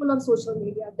attract people on social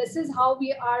media. This is how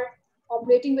we are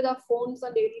operating with our phones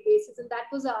on a daily basis. And that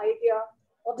was the idea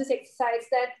of this exercise,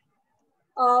 that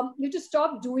you to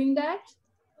stop doing that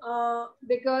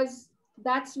because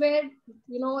that's where,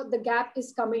 you know, the gap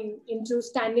is coming into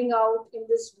standing out in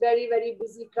this very, very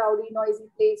busy, crowded, noisy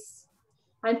place.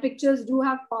 And pictures do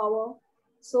have power.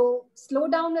 So slow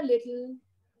down a little,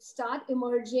 start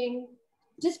emerging,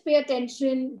 just pay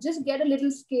attention, just get a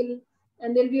little skill,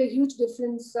 and there'll be a huge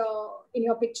difference in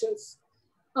your pictures.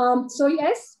 So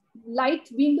yes, light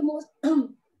being the most,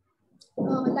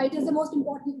 light is the most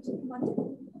important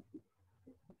one.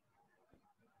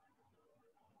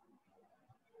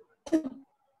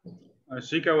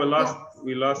 Shikha,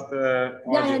 we lost the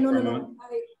audio. No.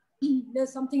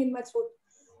 There's something in my throat.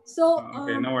 So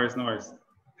okay, no worries.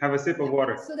 Have a sip of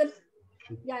water. So that,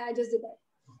 yeah, I just did that.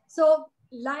 So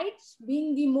light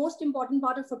being the most important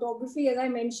part of photography, as I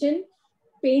mentioned,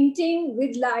 painting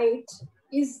with light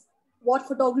is what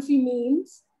photography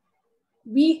means.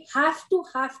 We have to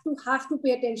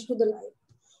pay attention to the light.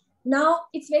 Now,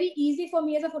 it's very easy for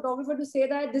me as a photographer to say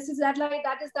that this is that light,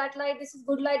 that is that light, this is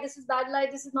good light, this is bad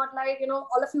light, this is not light. You know,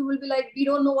 all of you will be like, we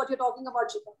don't know what you're talking about,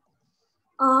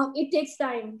 Shikha. It takes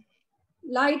time.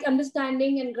 Light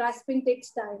understanding and grasping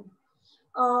takes time.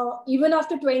 Even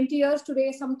after 20 years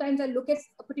today, sometimes I look at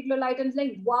a particular light and it's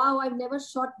like, wow, I've never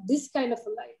shot this kind of a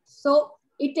light. So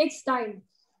it takes time.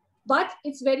 But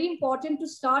it's very important to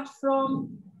start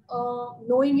from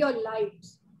knowing your light.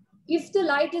 If the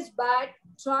light is bad,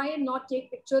 try and not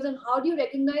take pictures. And how do you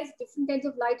recognize different kinds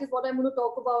of light is what I'm going to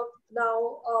talk about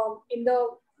now in the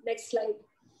next slide.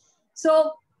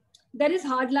 So there is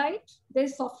hard light, there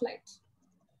is soft light.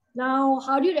 Now,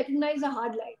 how do you recognize a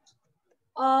hard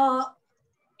light?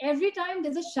 Every time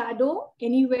there's a shadow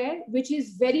anywhere, which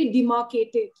is very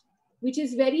demarcated, which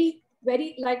is very,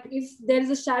 like if there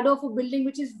is a shadow of a building,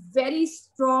 which is very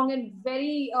strong and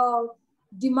very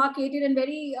demarcated and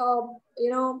very,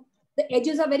 the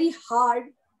edges are very hard,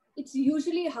 it's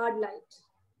usually hard light,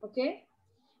 okay?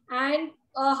 And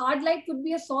a hard light could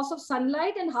be a source of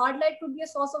sunlight, and hard light could be a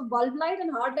source of bulb light,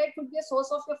 and hard light could be a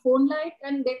source of your phone light,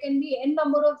 and there can be n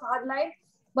number of hard light.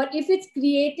 But if it's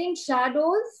creating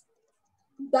shadows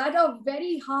that are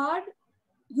very hard,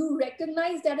 you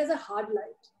recognize that as a hard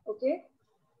light, okay?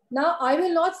 Now, I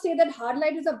will not say that hard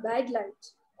light is a bad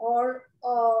light or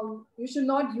you should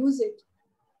not use it.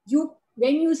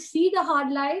 When you see the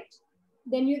hard light,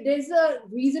 then there's a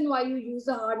reason why you use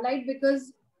the hard light,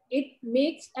 because it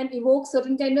makes and evokes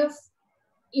certain kind of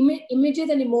images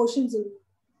and emotions in you.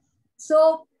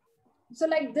 So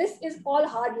like this is all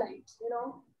hard light,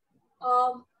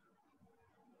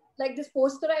 like this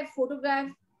poster I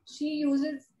photographed, she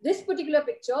uses this particular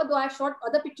picture, though I've shot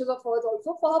other pictures of hers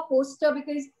also for her poster,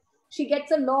 because she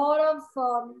gets a lot of,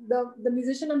 the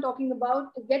musician I'm talking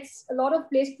about, gets a lot of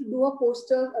place to do a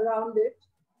poster around it.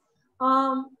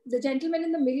 The gentleman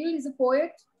in the middle is a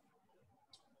poet.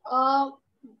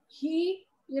 He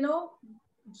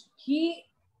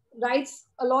writes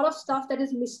a lot of stuff that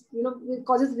is,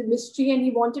 causes mystery, and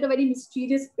he wanted a very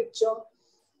mysterious picture.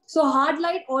 So hard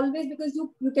light always, because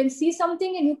you can see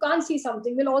something and you can't see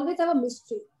something, will always have a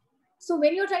mystery. So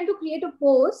when you're trying to create a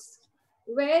post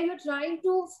where you're trying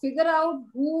to figure out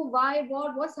who, why,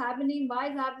 what, what's happening, why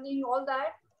is happening, all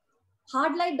that,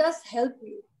 hard light does help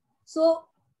you. So,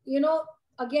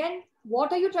 again,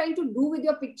 what are you trying to do with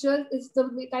your picture is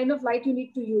the kind of light you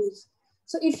need to use.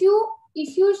 So if you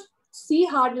see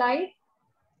hard light,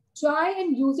 try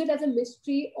and use it as a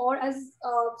mystery or as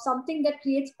something that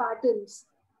creates patterns.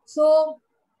 So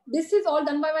this is all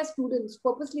done by my students.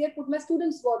 Purposely, I put my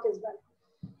students' work as well.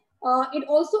 It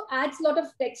also adds a lot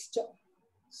of texture.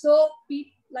 So,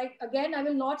 again, I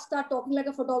will not start talking like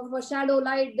a photographer, shadow,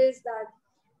 light, this, that.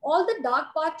 All the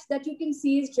dark parts that you can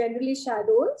see is generally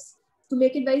shadows, to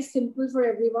make it very simple for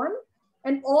everyone.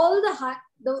 And all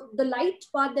the light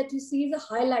part that you see is a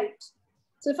highlight.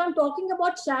 So if I'm talking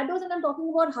about shadows and I'm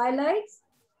talking about highlights,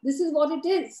 this is what it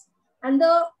is. And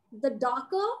the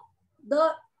darker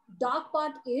the dark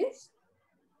part is,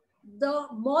 the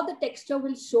more the texture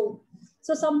will show.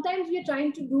 So sometimes we're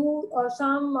trying to do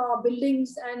some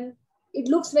buildings and it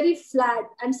looks very flat,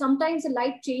 and sometimes the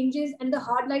light changes and the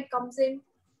hard light comes in,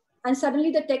 and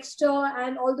suddenly the texture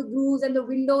and all the grooves and the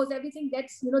windows, everything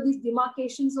gets, these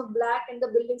demarcations of black, and the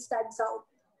building stands out.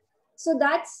 So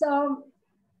that's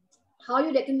how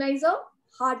you recognize a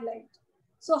hard light.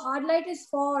 So hard light is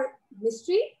for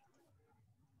mystery.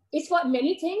 It's for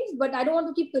many things, but I don't want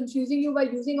to keep confusing you by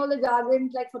using all the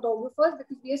jargon like photographers,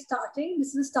 because we are starting.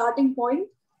 This is a starting point.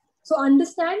 So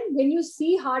understand, when you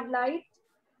see hard light,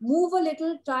 move a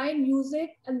little, try and use it,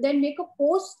 and then make a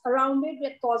post around it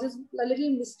that causes a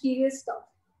little mysterious stuff.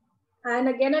 And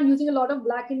again, I'm using a lot of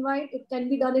black and white. It can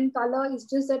be done in color. It's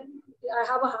just that I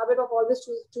have a habit of always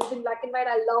choosing black and white.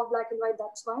 I love black and white,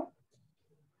 that's why.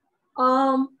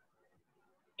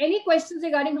 Any questions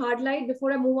regarding hard light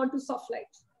before I move on to soft light?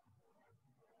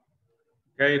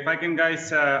 Okay, if I can,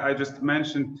 guys, I just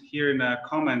mentioned here in the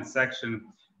comment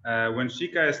section, when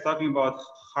Shikha is talking about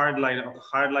hard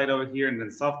light over here and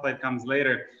then soft light comes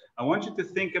later, I want you to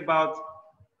think about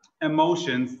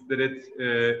emotions that it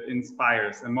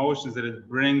inspires, emotions that it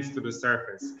brings to the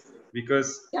surface.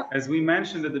 Because as we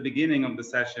mentioned at the beginning of the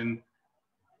session,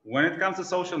 when it comes to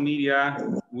social media,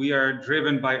 we are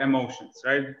driven by emotions,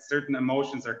 right? Certain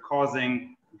emotions are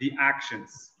causing the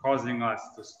actions, causing us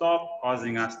to stop,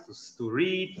 causing us to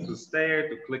read, to stare,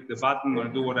 to click the button, or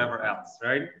do whatever else,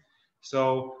 right?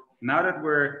 So now that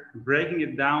we're breaking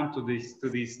it down to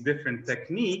these different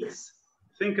techniques,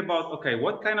 think about, okay,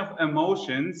 what kind of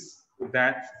emotions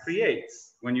that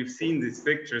creates when you've seen these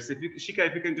pictures. Shikha,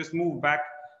 if you can just move back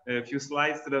a few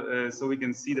slides to so we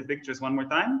can see the pictures one more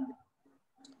time.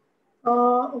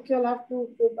 Okay, I'll have to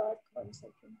go back 1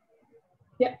 second.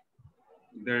 Yeah.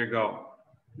 There you go.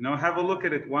 Now have a look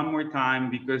at it one more time,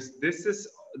 because this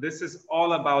is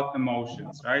all about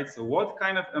emotions, right? So what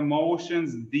kind of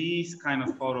emotions these kind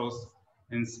of photos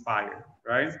inspire,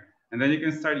 right? And then you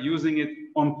can start using it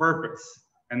on purpose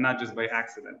and not just by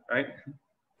accident, right?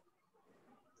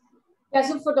 Yeah,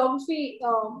 so photography,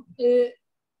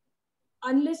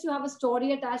 unless you have a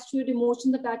story attached to it,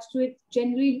 emotions attached to it,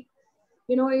 generally,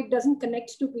 you know, it doesn't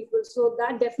connect to people. So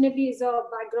that definitely is a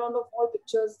background of all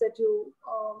pictures that you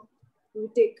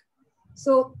take.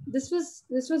 So this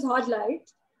was hard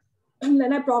light, and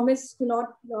I promise to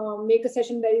not make a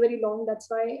session very, very long. That's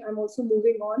why I'm also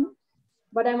moving on.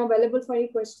 But I'm available for any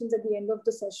questions at the end of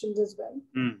the sessions as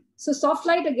well. So soft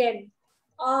light again.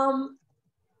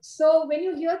 So when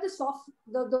you hear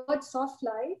the word soft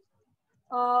light,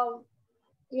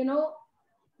 you know,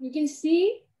 you can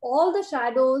see all the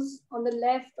shadows on the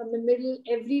left, on the middle,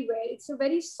 everywhere. It's a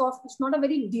very soft, it's not a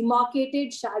very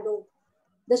demarcated shadow.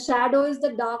 The shadow is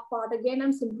the dark part. Again,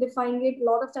 I'm simplifying it. A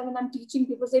lot of time when I'm teaching,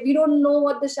 people say, we don't know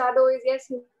what the shadow is. Yes,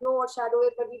 we know what shadow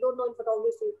is, but we don't know in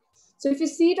photography. So if you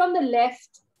see it on the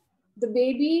left, the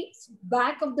baby,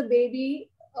 back of the baby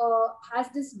has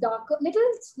this darker, little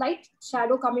slight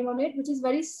shadow coming on it, which is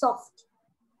very soft.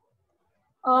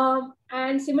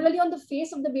 And similarly on the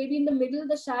face of the baby in the middle,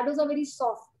 the shadows are very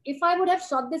soft. If I would have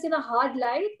shot this in a hard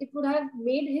light, it would have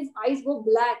made his eyes go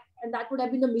black, and that would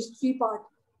have been the mystery part.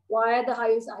 Why are the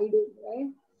eyes hiding, right?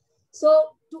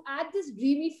 So to add this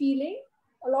dreamy feeling,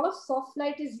 a lot of soft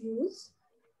light is used.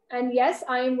 And yes,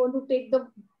 I am going to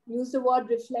use the word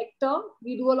reflector.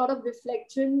 We do a lot of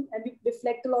reflection and we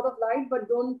reflect a lot of light, but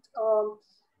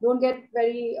don't get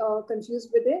very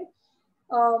confused with it.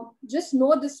 Just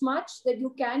know this much, that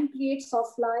you can create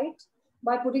soft light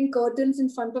by putting curtains in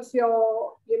front of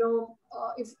your,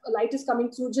 if a light is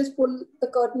coming through, just pull the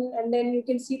curtain and then you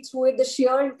can see through it, the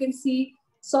sheer, you can see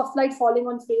soft light falling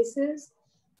on faces.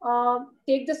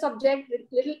 Take the subject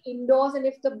little indoors, and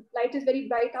if the light is very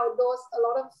bright outdoors, a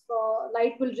lot of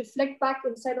light will reflect back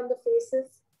inside on the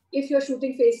faces. If you're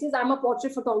shooting faces, I'm a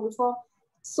portrait photographer,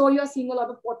 so you're seeing a lot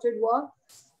of portrait work.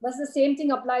 But the same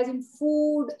thing applies in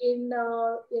food, in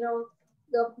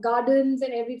the gardens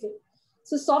and everything.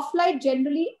 So soft light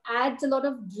generally adds a lot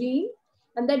of dream,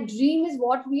 and that dream is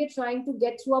what we are trying to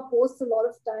get through our posts a lot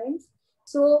of times.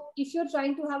 So if you're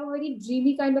trying to have a very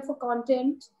dreamy kind of a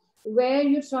content where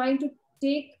you're trying to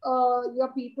take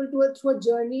your people through a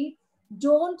journey,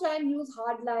 don't try and use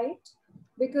hard light,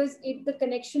 because if the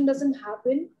connection doesn't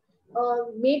happen,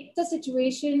 make the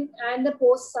situation and the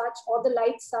post such, or the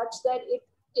light such, that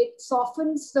it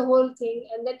softens the whole thing,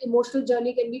 and that emotional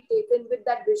journey can be taken with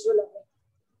that visual of it.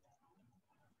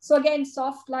 So again,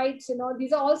 soft lights,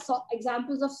 these are all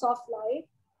examples of soft light.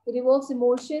 It evokes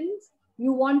emotions.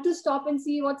 You want to stop and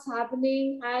see what's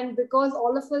happening. And because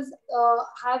all of us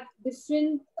have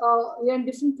different, we're in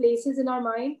different places in our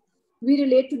mind, we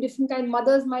relate to different kind.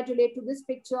 Mothers might relate to this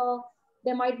picture.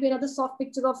 There might be another soft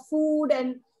picture of food,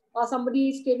 and somebody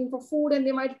is craving for food, and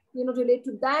they might, relate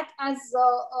to that as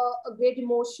a great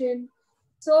emotion.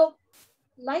 So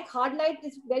like hard light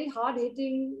is very hard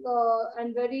hitting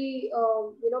and very,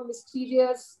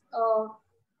 mysterious,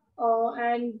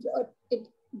 and it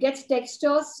gets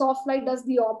texture. Soft light does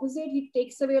the opposite. It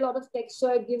takes away a lot of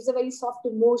texture. It gives a very soft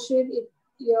emotion.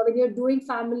 When you're doing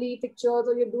family pictures,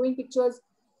 or you're doing pictures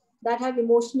that have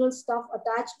emotional stuff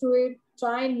attached to it,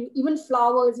 try and even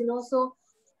flowers, so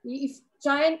if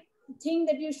try and think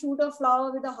that you shoot a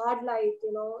flower with a hard light,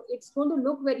 it's going to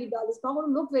look very dull. It's not going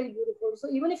to look very beautiful. So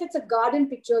even if it's a garden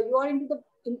picture, you are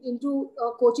into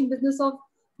coaching business of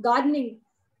gardening,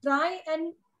 try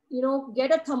and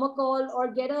get a thermocol or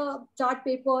get a chart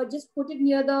paper, just put it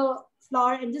near the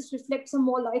flower and just reflect some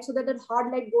more light so that that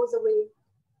hard light goes away.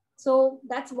 So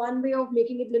that's one way of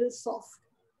making it a little soft.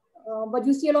 But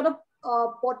you see a lot of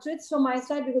portraits from my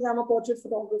side, because I'm a portrait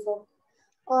photographer.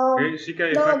 Okay,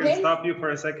 Shikha, if I can stop you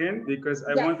for a second, because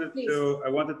I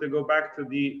wanted to go back to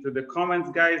the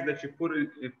comments, guys, that you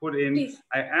put in. Please.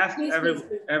 I asked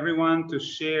everyone to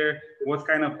share what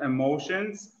kind of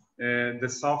emotions the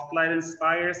soft light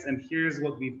inspires, and here's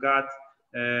what we've got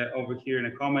over here in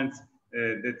the comments.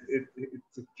 That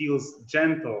it feels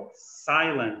gentle,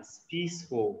 silence,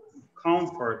 peaceful,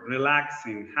 comfort,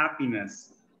 relaxing,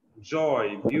 happiness,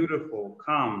 joy, beautiful,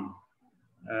 calm,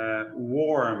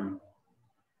 warm.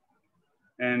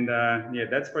 And yeah,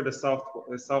 that's for the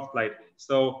soft light.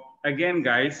 So again,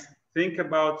 guys, think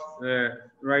about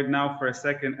right now for a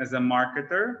second as a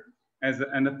marketer,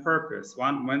 and a purpose.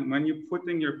 When you're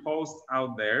putting your post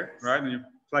out there, right, and you're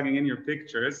plugging in your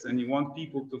pictures, and you want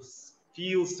people to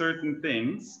feel certain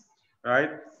things,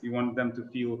 right? You want them to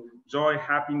feel joy,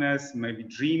 happiness, maybe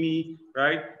dreamy,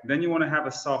 right? Then you want to have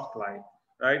a soft light,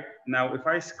 right? Now, if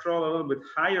I scroll a little bit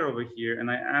higher over here and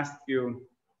I ask you,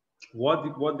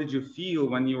 what did you feel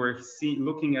when you were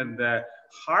looking at the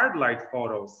hard light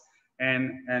photos?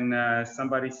 And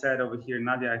somebody said over here,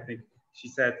 Nadia, I think she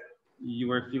said you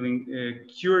were feeling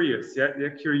curious, yeah,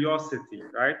 curiosity,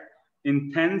 right?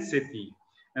 Intensity.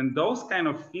 And those kind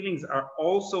of feelings are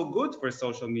also good for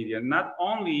social media. Not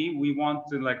only we want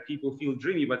to like people feel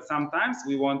dreamy, but sometimes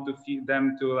we want to feel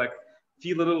them to like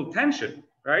feel a little tension,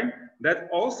 right? That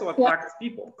also attracts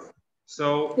people.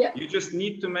 So you just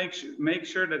need to make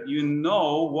sure that you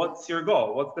know what's your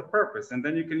goal, what's the purpose, and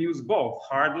then you can use both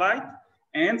hard light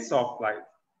and soft light,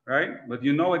 right? But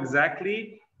you know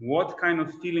exactly what kind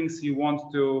of feelings you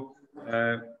want to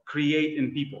create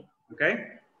in people, okay?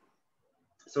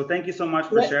 So thank you so much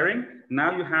for sharing.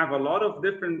 Now you have a lot of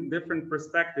different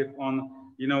perspective on,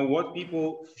 you know, what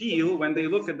people feel when they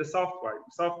look at the soft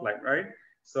light, right?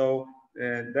 So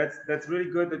that's really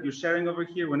good that you're sharing over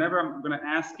here. Whenever I'm going to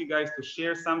ask you guys to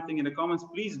share something in the comments,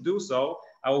 please do so.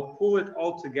 I will pull it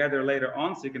all together later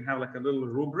on so you can have like a little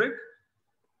rubric,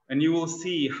 and you will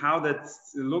see how that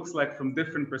looks like from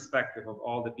different perspective of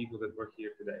all the people that were here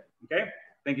today. Okay,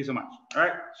 thank you so much. All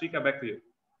right, Shikha, back to you.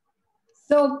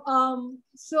 So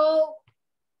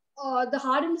the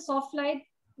hard and the soft light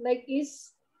like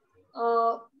is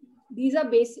these are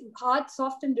basic. Hard,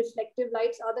 soft, and reflective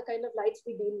lights are the kind of lights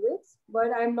we deal with.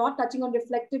 But I'm not touching on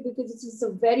reflective because this is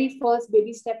the very first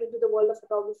baby step into the world of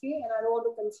photography, and I don't want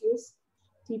to confuse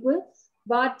people.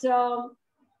 But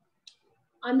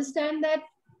understand that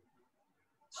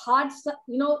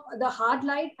the hard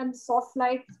light and soft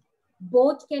light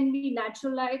both can be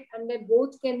natural light, and they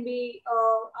both can be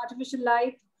artificial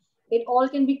light. It all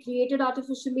can be created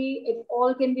artificially. It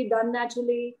all can be done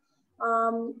naturally.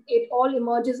 It all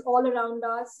emerges all around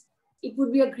us. It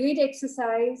would be a great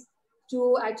exercise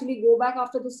to actually go back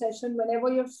after the session whenever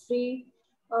you're free,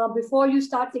 before you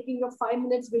start taking your 5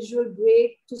 minutes visual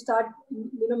break to start,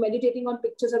 meditating on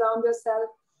pictures around yourself.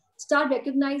 Start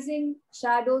recognizing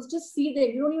shadows. Just see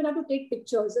them. You don't even have to take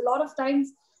pictures. A lot of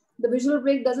times, the visual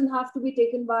break doesn't have to be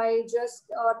taken by just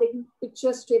taking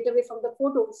pictures straight away from the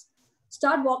photos.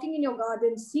 Start walking in your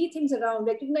garden, see things around,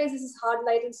 recognize this is hard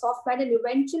light and soft light, and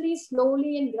eventually,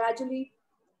 slowly and gradually,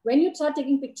 when you start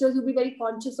taking pictures, you'll be very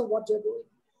conscious of what you're doing.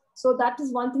 So that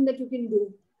is one thing that you can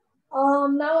do.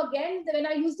 Now again, when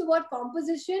I use the word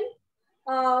composition,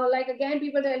 like again,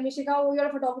 people tell me, Shikha, oh, you're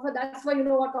a photographer, that's why you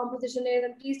know what composition is,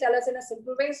 and please tell us in a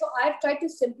simple way. So I've tried to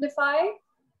simplify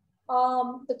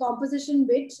the composition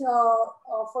bit for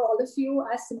all of you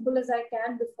as simple as I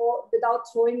can without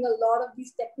throwing a lot of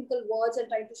these technical words and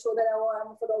trying to show that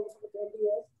I'm a photographer for 20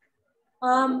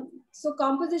 years. So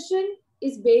composition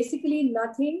is basically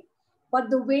nothing but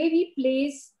the way we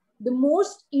place the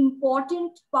most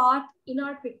important part in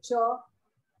our picture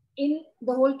in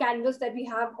the whole canvas that we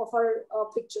have of our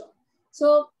picture.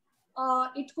 So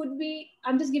it could be,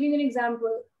 I'm just giving an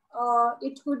example.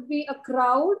 It could be a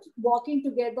crowd walking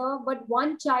together, but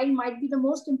one child might be the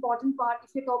most important part if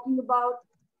you're talking about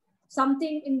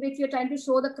something in which you're trying to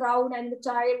show the crowd and the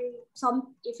child,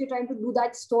 if you're trying to do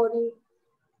that story.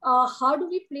 How do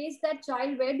we place that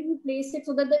child? Where do we place it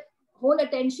so that the whole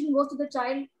attention goes to the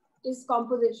child is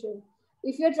composition.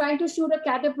 If you're trying to shoot a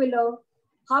caterpillar,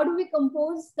 how do we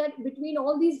compose that between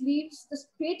all these leaves?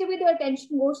 Straight away the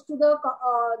attention goes to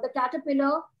the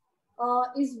caterpillar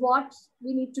is what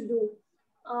we need to do.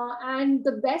 And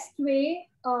the best way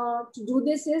to do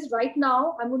this is right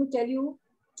now, I'm going to tell you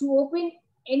to open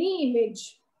any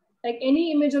image, like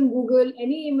any image on Google,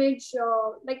 any image,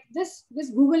 like just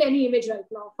Google any image right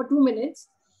now for 2 minutes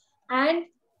and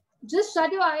just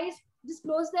shut your eyes, just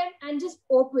close them and just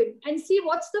open and see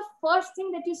what's the first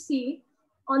thing that you see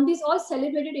on these all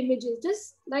celebrated images.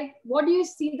 Just like, what do you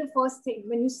see the first thing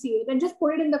when you see it, and just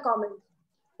put it in the comment.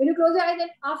 When you close your eyes, and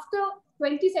after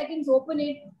 20 seconds, open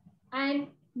it and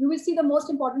you will see the most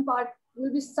important part. You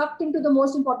will be sucked into the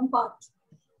most important part.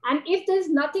 And if there's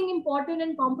nothing important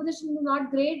and composition is not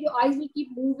great, your eyes will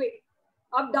keep moving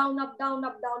up, down, up, down,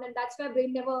 up, down. And that's why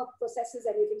brain never processes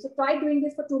anything. So try doing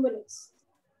this for 2 minutes.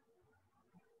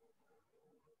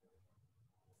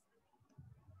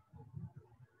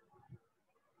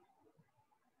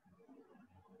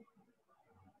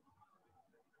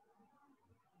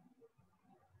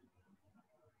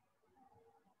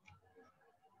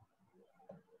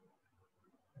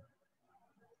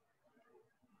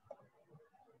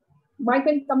 Mike,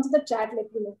 when it comes to the chat,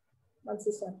 let me know once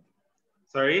it's done.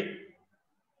 Sorry?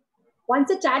 Once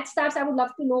the chat starts, I would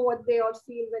love to know what they all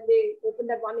feel when they open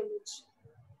that one image.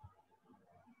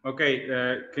 Okay,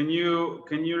 can you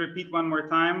repeat one more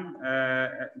time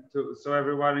so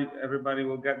everybody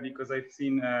will get, because I've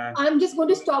seen. I'm just going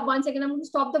to stop 1 second. I'm going to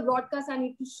stop the broadcast. I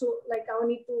need to show, like, I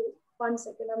need to 1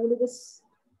 second. I'm going to just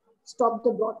stop the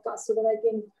broadcast so that I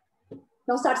can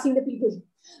now start seeing the people,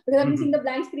 because I've been seeing the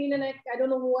blank screen and I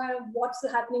don't know what's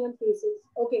happening on faces.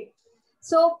 Okay,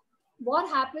 so what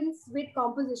happens with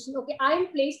composition? Okay, I'm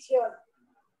placed here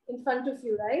in front of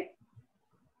you, right?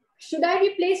 Should I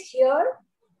be placed here?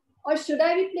 Or should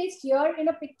I be placed here in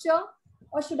a picture?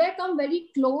 Or should I come very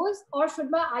close? Or should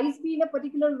my eyes be in a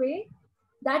particular way?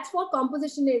 That's what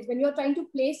composition is, when you're trying to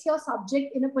place your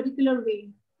subject in a particular way,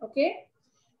 okay?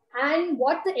 And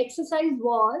what the exercise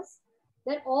was,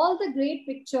 that all the great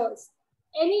pictures,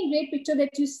 any great picture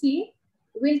that you see,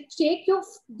 will take your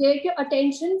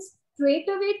attention straight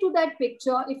away to that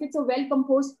picture if it's a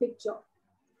well-composed picture.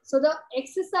 So the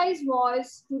exercise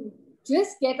was to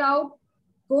just get out,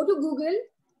 go to Google,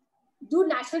 do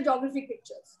National Geographic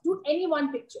pictures, do any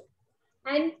one picture,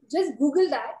 and just Google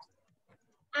that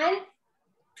and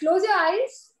close your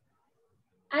eyes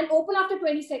and open after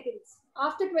 20 seconds.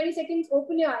 After 20 seconds,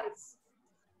 open your eyes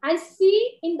and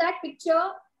see in that picture,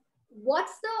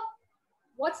 what's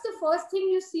the first thing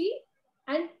you see,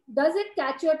 and does it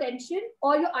catch your attention,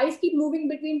 or your eyes keep moving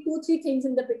between 2-3 things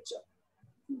in the picture?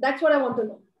 That's what I want to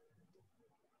know.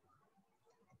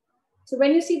 So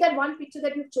when you see that one picture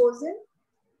that you've chosen,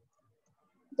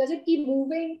 does it keep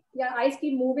moving? Your eyes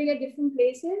keep moving at different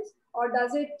places, or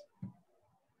does it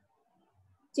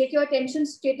take your attention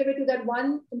straight away to that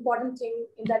one important thing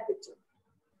in that picture?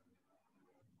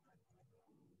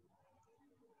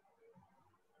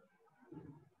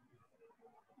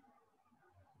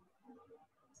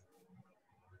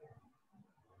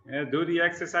 Yeah, do the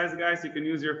exercise, guys. You can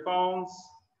use your phones.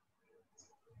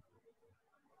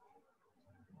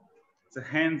 It's a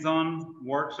hands-on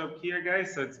workshop here,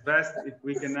 guys. So it's best if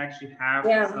we can actually have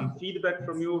some feedback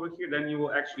from you over here. Then you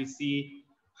will actually see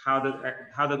how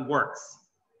that works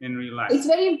in real life. It's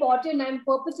very important. I'm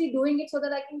purposely doing it so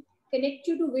that I can connect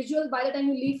you to visual by the time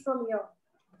you leave from here.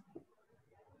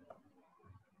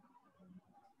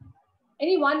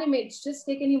 Any one image, just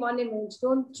take any one image.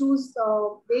 Don't choose,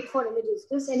 wait for images.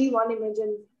 Just any one image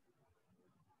and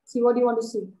see what you want to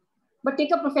see. But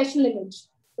take a professional image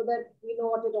so that we know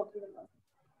what you're talking about.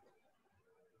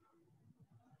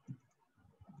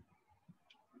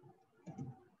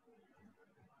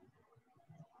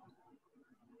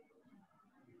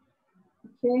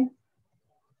 Okay.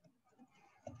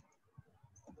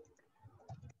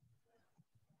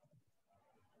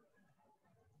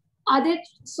 Adit,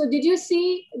 so did you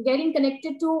see getting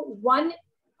connected to one?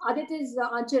 Adit is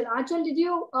Anchal. Anchal, did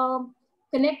you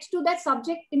connect to that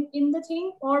subject in the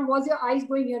thing, or was your eyes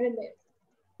going here and there?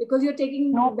 Because you're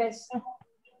taking the best.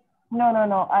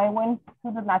 No. I went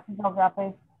to the National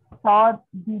Geographic, saw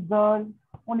the girl,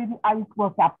 only the eyes were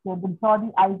captured, but saw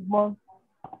the iceberg.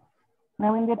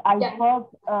 Now in that iceberg,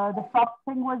 the top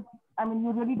thing was, I mean,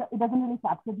 it doesn't really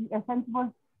capture. The essence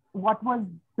was what was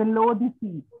below the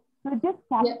sea. So it just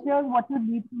captures what you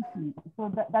need to see.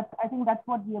 So I think that's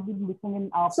what we have been missing in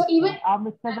our so even our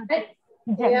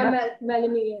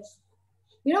Melanie, yes.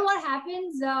 You know what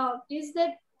happens is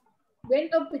that when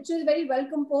a picture is very well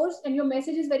composed and your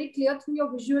message is very clear through your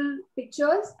visual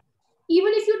pictures,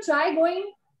 even if you try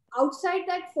going outside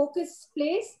that focus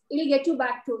place, it'll get you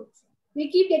back to it.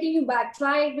 We keep getting you back.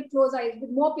 Try it with closed eyes,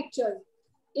 with more pictures.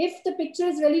 If the picture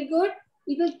is really good,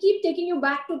 it will keep taking you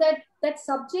back to that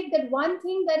subject, that one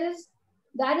thing that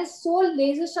is so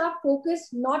laser sharp focus,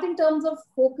 not in terms of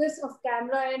focus of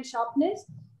camera and sharpness,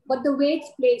 but the way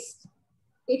it's placed.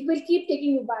 It will keep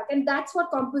taking you back. And that's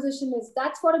what composition is.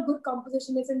 That's what a good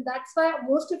composition is. And that's why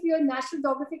most of you in National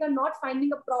Geographic are not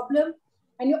finding a problem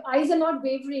and your eyes are not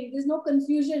wavering. There's no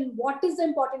confusion. What is the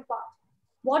important part?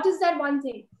 What is that one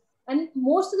thing? And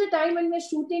most of the time when we're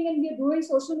shooting and we're doing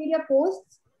social media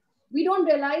posts, we don't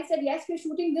realize that, yes, we're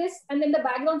shooting this and then the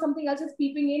background, something else is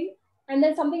peeping in and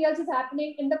then something else is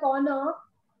happening in the corner.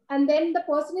 And then the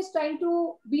person is trying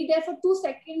to be there for 2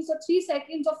 seconds or 3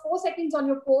 seconds or 4 seconds on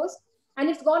your post. And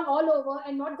it's gone all over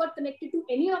and not got connected to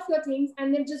any of your things,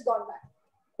 and they've just gone back.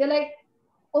 They're like,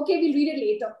 okay, we'll read it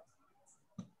later.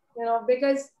 You know,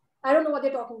 because I don't know what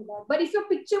they're talking about. But if your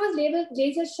picture was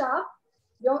laser sharp,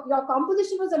 your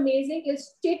composition was amazing, you'll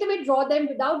straight away draw them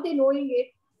without they knowing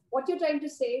it, what you're trying to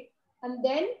say. And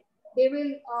then they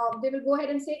will go ahead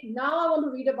and say, now I want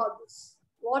to read about this.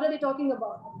 What are they talking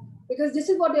about? Because this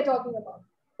is what they're talking about.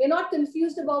 They're not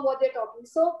confused about what they're talking.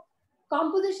 So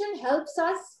composition helps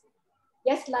us.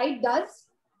 Yes, light does,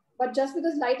 but just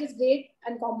because light is great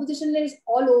and composition is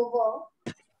all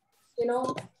over, you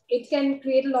know, it can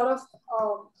create a lot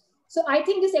of So I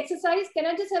think this exercise, can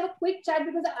I just have a quick chat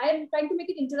because I am trying to make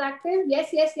it interactive? Yes,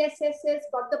 yes, yes, yes, yes.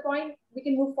 Got the point. We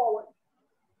can move forward.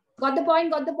 Got the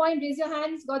point, got the point. Raise your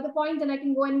hands, got the point. Then I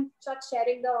can go and start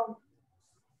sharing the...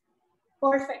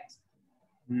 Perfect.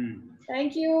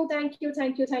 Thank you, thank you,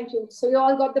 thank you, thank you. So you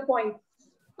all got the point.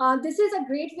 This is a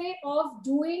great way of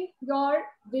doing your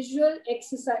visual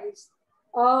exercise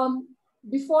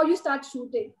before you start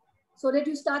shooting, so that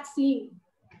you start seeing,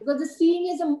 because the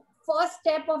seeing is a first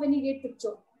step of any great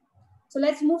picture. So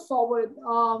let's move forward.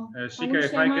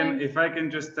 Shikha, if I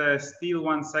can just steal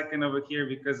 1 second over here,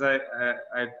 because I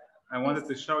wanted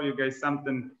to show you guys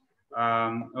something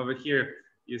over here.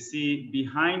 You see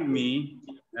behind me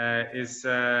is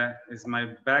my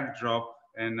backdrop,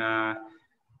 and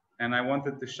I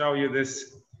wanted to show you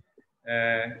this,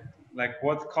 like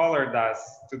what color does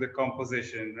to the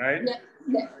composition, right? Yeah.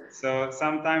 Yeah. So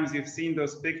sometimes you've seen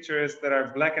those pictures that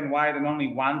are black and white and only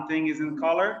one thing is in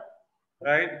color,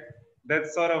 right? That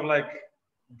sort of like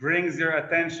brings your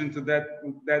attention to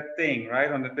that thing,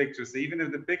 right, on the picture. So even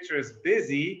if the picture is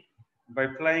busy, by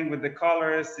playing with the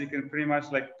colors, you can pretty much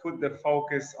like put the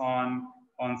focus on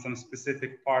some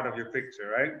specific part of your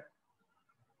picture, right?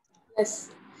 Yes.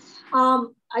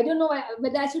 I don't know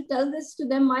whether I should tell this to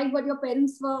them, Mike, but your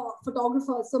parents were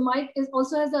photographers. So Mike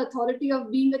also has the authority of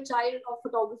being a child of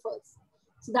photographers.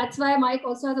 So that's why Mike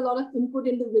also has a lot of input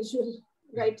in the visual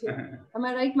right here. Am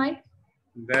I right, Mike?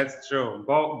 That's true.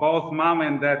 Both mom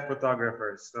and dad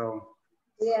photographers. So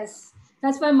yes,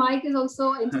 that's why Mike is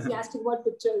also enthusiastic about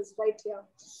pictures right here.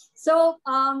 So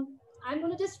I'm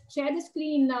going to just share the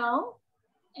screen now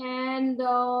and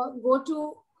go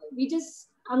to,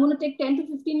 I'm going to take 10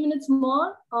 to 15 minutes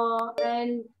more,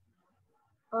 and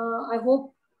I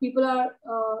hope people are,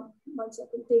 1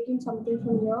 second, taking something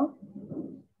from here.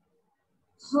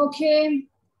 Okay.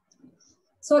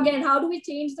 So again, how do we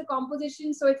change the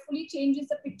composition so it fully changes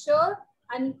the picture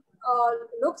and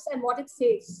looks and what it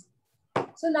says?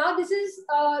 So now this is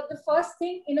the first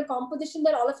thing in a composition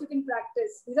that all of you can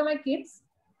practice. These are my kids.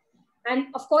 And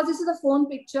of course, this is a phone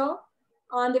picture.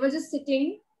 They were just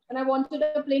sitting and I wanted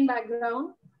a plain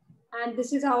background. And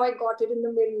this is how I got it in the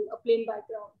middle, a plain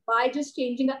background, by just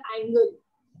changing the angle.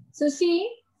 So see,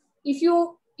 if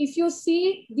you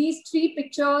see these three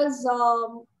pictures,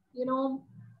 you know,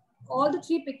 all the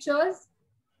three pictures,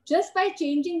 just by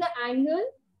changing the angle,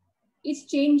 it's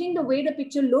changing the way the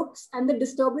picture looks, and the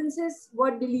disturbances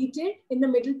were deleted in the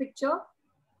middle picture.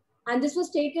 And this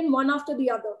was taken one after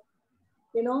the other,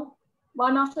 you know,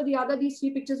 one after the other, these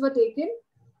three pictures were taken.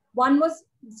 One was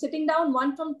sitting down,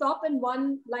 one from top, and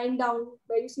one lying down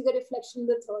where you see the reflection in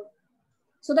the third.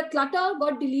 So the clutter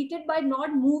got deleted by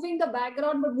not moving the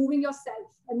background, but moving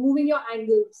yourself and moving your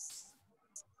angles.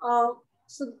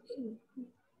 So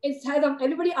it has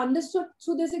everybody understood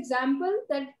through this example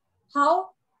that how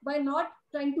by not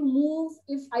trying to move,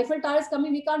 if Eiffel Tower is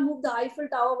coming, we can't move the Eiffel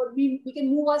Tower, but we can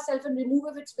move ourselves and remove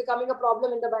if it's becoming a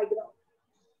problem in the background.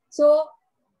 So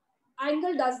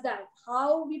angle does that.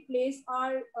 How we place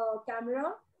our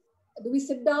camera. Do we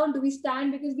sit down? Do we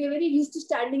stand? Because we are very used to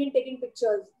standing and taking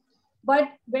pictures. But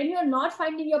when you're not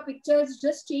finding your pictures,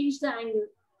 just change the angle.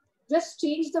 Just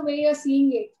change the way you're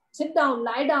seeing it. Sit down,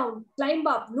 lie down, climb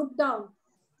up, look down.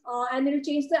 And it'll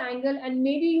change the angle. And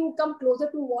maybe you come closer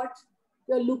to what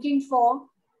you're looking for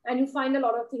and you find a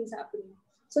lot of things happening.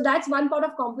 So that's one part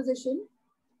of composition.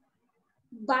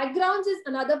 Backgrounds is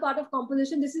another part of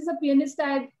composition. This is a pianist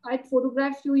I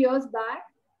photographed a few years back,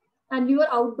 and we were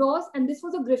outdoors, and this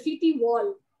was a graffiti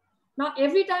wall. Now,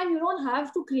 every time you don't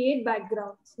have to create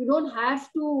backgrounds. You don't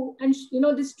have to, and you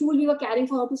know, this tool we were carrying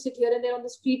for her to sit here and there on the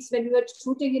streets when we were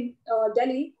shooting in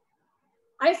Delhi,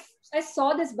 I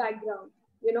saw this background,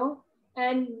 you know,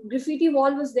 and graffiti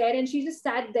wall was there, and she just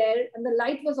sat there, and the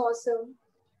light was awesome,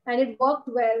 and it worked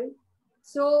well.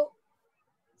 So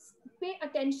pay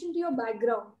attention to your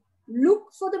background.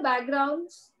 Look for the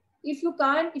backgrounds. If you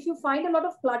find a lot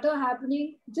of clutter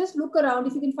happening, just look around.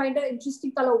 If you can find an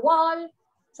interesting color wall,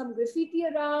 some graffiti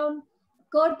around,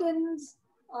 curtains,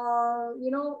 you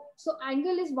know, so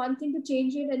angle is one thing to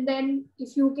change it. And then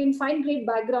if you can find great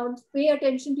backgrounds, pay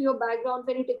attention to your background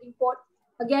when you're taking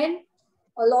Again,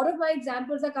 a lot of my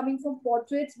examples are coming from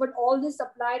portraits, but all this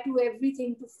apply to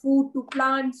everything, to food, to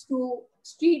plants, to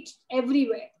streets,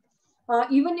 everywhere.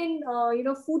 Even in, you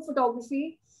know, food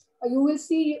photography, you will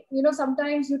see, you know,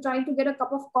 sometimes you're trying to get a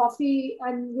cup of coffee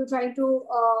and you're trying to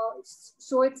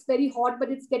show it's very hot, but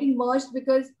it's getting merged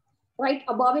because right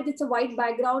above it, it's a white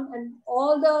background and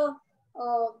all the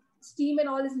steam and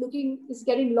all is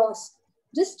getting lost.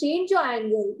 Just change your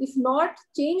angle. If not,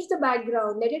 change the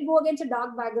background. Let it go against a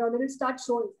dark background and it'll start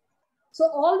showing. So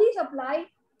all these apply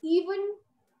even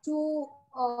to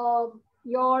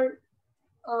your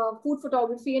food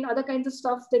photography and other kinds of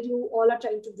stuff that you all are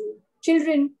trying to do.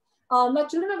 Children, now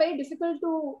children are very difficult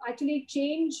to actually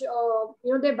change,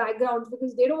 their backgrounds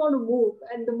because they don't want to move.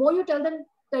 And the more you tell them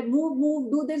that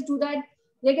move, do this, do that,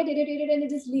 they get irritated and they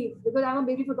just leave, because I'm a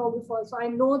baby photographer. So I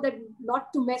know that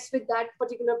not to mess with that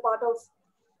particular part of,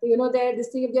 this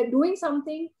thing. If they're doing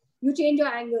something, you change your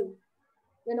angle,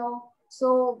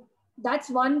 So that's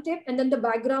one tip. And then the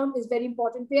background is very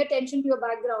important. Pay attention to your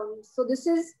background. So this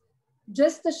is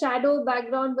just the shadow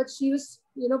background, but she was,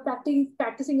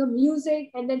 practicing her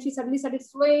music, and then she suddenly started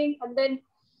swaying, and then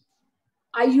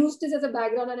I used this as a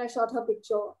background and I shot her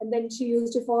picture, and then she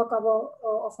used it for a cover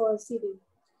of her CD.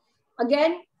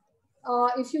 Again,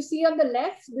 if you see on the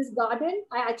left, this garden,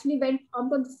 I actually went on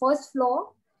the first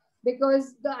floor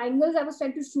because the angles I was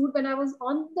trying to shoot when I was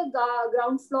on the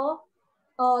ground floor,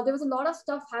 there was a lot of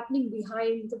stuff happening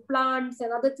behind, the plants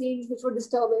and other things which were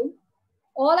disturbing.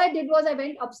 All I did was I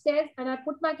went upstairs and I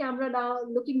put my camera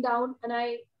down, looking down, and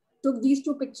I took these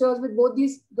two pictures with both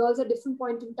these girls at different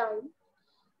points in time.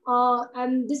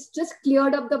 And this just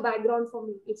cleared up the background for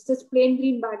me. It's just plain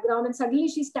green background, and suddenly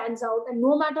she stands out, and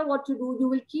no matter what you do, you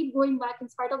will keep going back in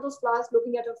spite of those flowers,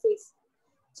 looking at her face.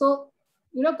 So,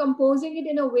 composing it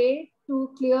in a way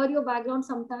to clear your background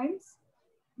sometimes.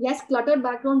 Yes, cluttered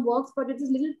background works, but it is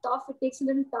a little tough. It takes a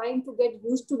little time to get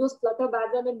used to those cluttered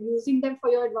background and using them for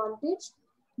your advantage.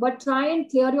 But try and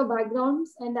clear your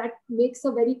backgrounds, and that makes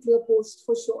a very clear post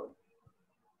for sure.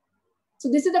 So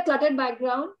this is the cluttered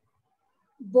background,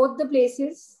 both the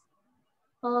places.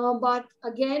 But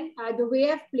again, the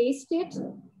way I've placed it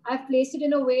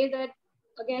in a way that,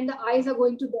 again, the eyes are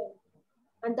going to them.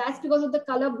 And that's because of the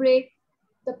color break,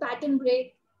 the pattern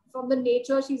break from the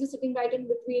nature. She's just sitting right in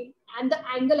between, and the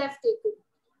angle I've taken.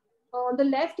 On the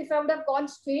left, if I would have gone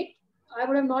straight, I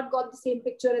would have not got the same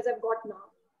picture as I've got now.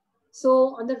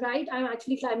 So on the right, I'm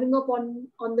actually climbing up on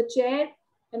the chair,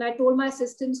 and I told my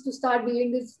assistants to start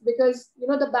doing this because,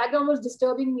 the background was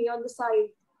disturbing me on the side.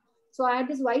 So I had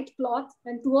this white cloth,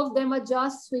 and two of them are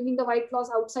just swinging the white cloth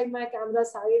outside my camera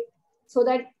side, so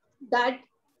that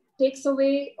takes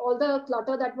away all the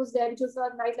clutter that was there, which was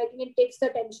night lighting, and takes the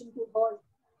attention to her.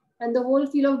 And the whole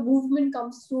feel of movement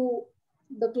comes through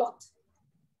the cloth.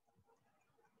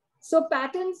 So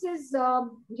patterns is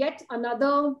yet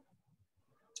another,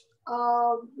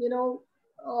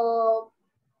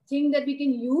 thing that we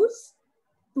can use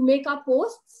to make our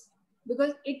posts,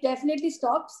 because it definitely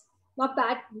stops. Now,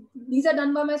 these are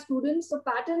done by my students. So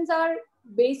patterns are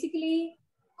basically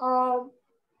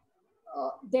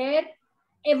there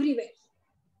everywhere.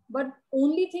 But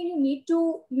only thing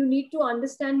you need to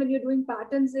understand when you're doing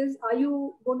patterns is, are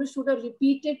you going to shoot a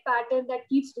repeated pattern that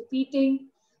keeps repeating,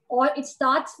 or it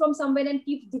starts from somewhere and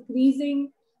keeps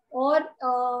decreasing, or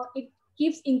it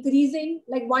keeps increasing,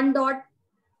 like 1 dot,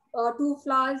 2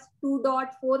 flowers, 2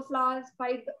 dot, 4 flowers,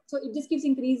 5. So it just keeps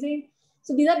increasing.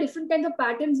 So these are different kinds of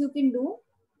patterns you can do.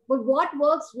 But what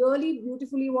works really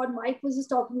beautifully, what Mike was just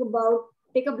talking about,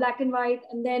 take a black and white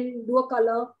and then do a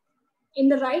color. In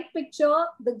the right picture,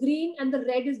 the green and the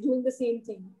red is doing the same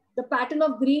thing. The pattern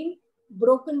of green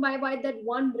broken by that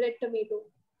one red tomato.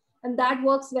 And that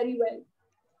works very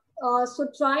well. So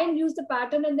try and use the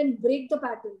pattern and then break the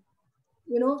pattern,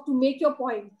 to make your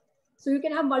point. So you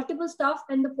can have multiple stuff,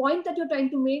 and the point that you're trying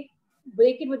to make,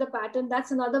 break it with a pattern.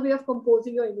 That's another way of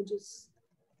composing your images.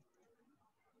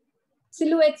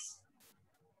 Silhouettes,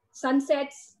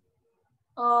 sunsets.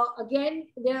 Again,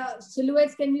 their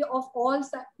silhouettes can be of all,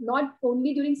 not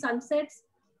only during sunsets,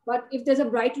 but if there's a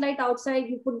bright light outside,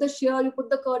 you put the sheer, you put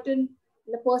the curtain,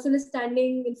 and the person is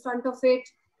standing in front of it.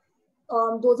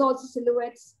 Those are also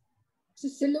silhouettes. So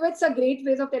silhouettes are great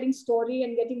ways of telling story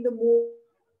and getting the mood.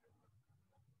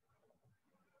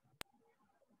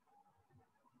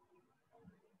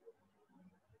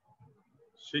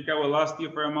 Shikha, we lost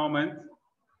you for a moment.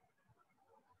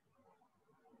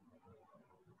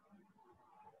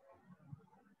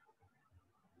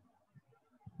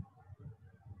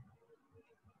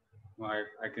 Well,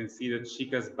 I can see that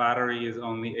Shikha's battery is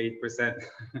only 8%.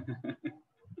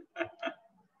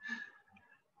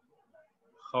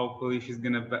 Hopefully she's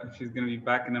gonna be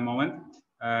back in a moment.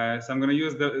 So I'm gonna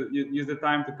use the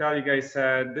time to tell you guys,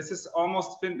 this is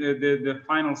almost the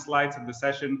final slides of the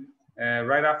session.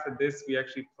 Right after this, we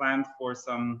actually planned for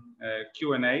some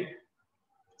Q&A.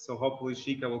 So hopefully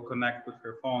Shikha will connect with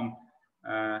her phone.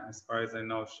 As far as I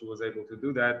know, she was able to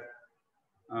do that.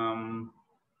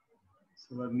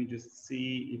 So let me just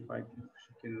see if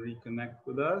she can reconnect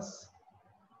with us.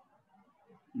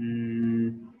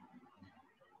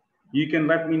 You can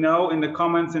let me know in the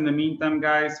comments in the meantime,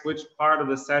 guys, which part of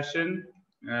the session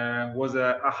was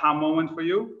a aha moment for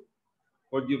you?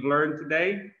 What you've learned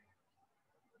today?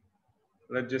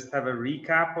 Let's just have a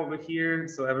recap over here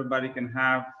so everybody can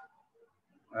have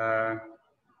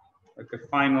like a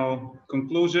final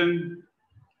conclusion.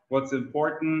 What's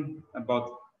important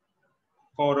about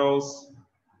photos,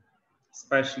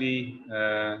 especially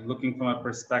looking from a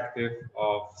perspective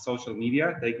of social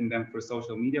media, taking them for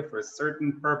social media for a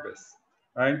certain purpose,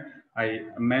 right? I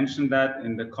mentioned that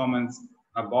in the comments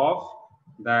above,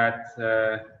 that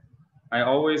I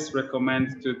always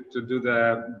recommend to do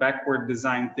the backward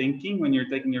design thinking when you're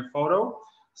taking your photo.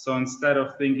 So instead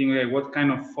of thinking, okay, what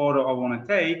kind of photo I want to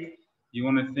take, you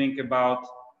want to think about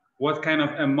what kind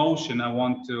of emotion I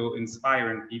want to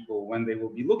inspire in people when they will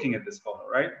be looking at this photo,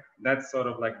 right? That's sort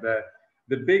of like the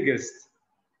biggest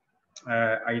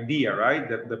idea, right?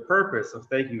 The purpose of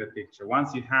taking the picture.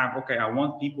 Once you have, okay, I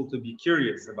want people to be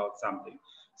curious about something.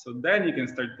 So then you can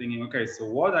start thinking, okay, so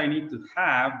what I need to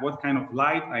have, what kind of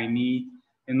light I need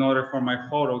in order for my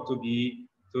photo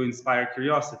to inspire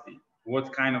curiosity?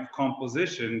 What kind of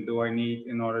composition do I need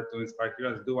in order to inspire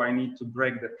curiosity? Do I need to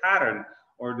break the pattern,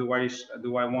 or do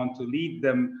I want to lead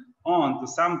them on to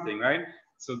something, right?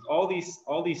 So all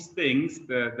these things,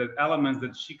 the elements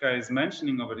that Shikha is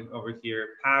mentioning over here,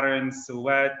 patterns,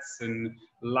 silhouettes, and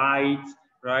light,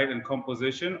 right, and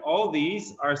composition, all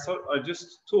these are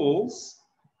just tools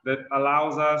that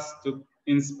allows us to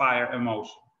inspire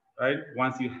emotion, right?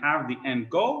 Once you have the end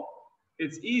goal,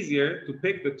 it's easier to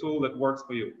pick the tool that works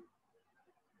for you.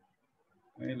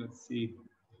 Okay, let's see.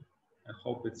 I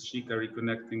hope it's Shikha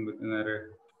reconnecting with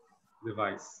another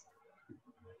device.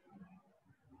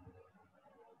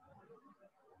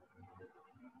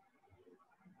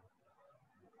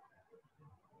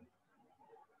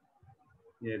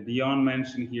 Yeah, Dion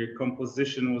mentioned here,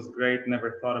 composition was great,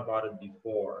 never thought about it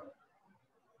before.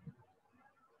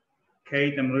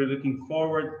 Kate, I'm really looking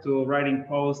forward to writing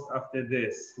posts after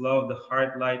this. Love the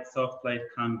hard light, soft light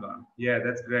Canva. Yeah,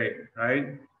 that's great,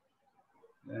 right?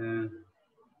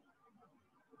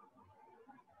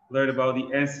 Learn about the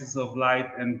essence of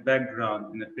light and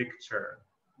background in a picture.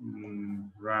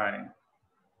 Right.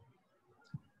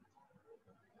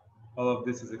 All of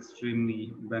this is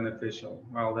extremely beneficial.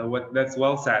 Well, that's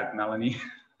well said, Melanie.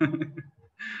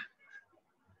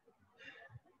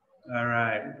 All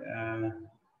right.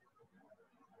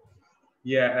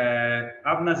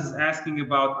 Abnas is asking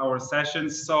about our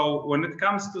sessions. So when it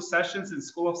comes to sessions in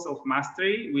School of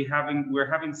Self-Mastery, we're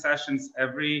having sessions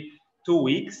every 2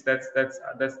 weeks. That's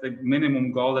the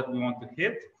minimum goal that we want to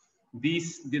hit.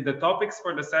 The topics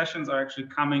for the sessions are actually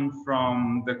coming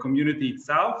from the community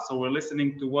itself. So we're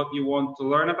listening to what you want to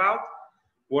learn about,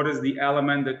 what is the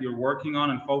element that you're working on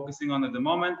and focusing on at the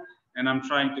moment. And I'm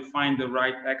trying to find the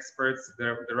right experts,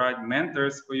 the right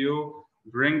mentors for you,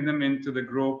 bring them into the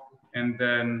group, and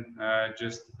then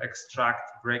just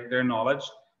break their knowledge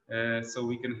so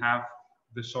we can have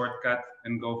the shortcut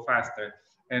and go faster.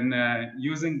 And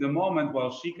using the moment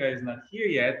while Shikha is not here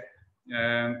yet,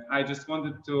 I just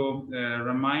wanted to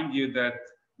remind you that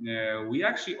we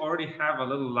actually already have a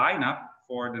little lineup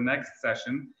for the next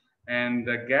session. And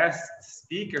the guest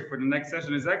speaker for the next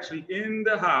session is actually in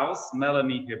the house,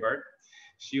 Melanie Hibbert.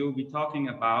 She will be talking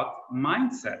about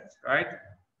mindset, right?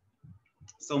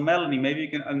 So Melanie, maybe you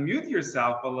can unmute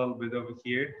yourself a little bit over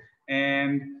here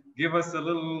and give us a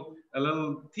little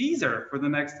teaser for the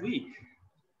next week.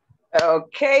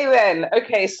 Okay then.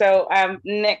 Okay, so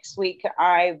next week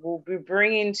I will be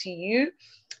bringing to you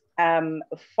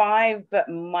 5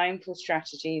 mindful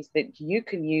strategies that you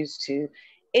can use to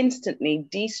instantly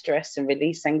de-stress and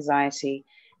release anxiety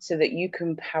so that you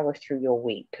can power through your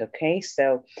week. Okay,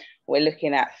 so we're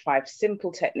looking at 5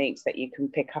 simple techniques that you can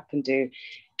pick up and do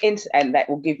and that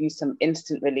will give you some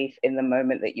instant relief in the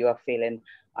moment that you are feeling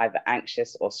either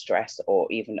anxious or stressed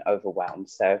or even overwhelmed.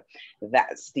 So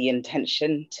that's the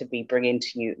intention to be bringing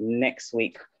to you next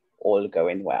week, all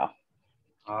going well.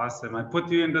 Awesome. I put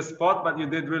you in the spot, but you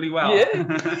did really well. Yeah.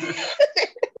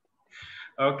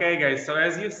 Okay, guys. So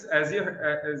as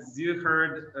you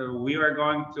heard, we are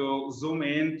going to zoom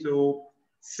into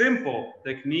simple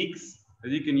techniques that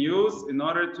you can use in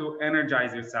order to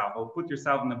energize yourself or put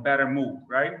yourself in a better mood,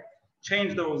 right?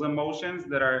 Change those emotions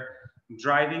that are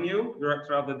driving you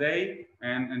throughout the day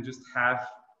and just have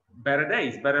better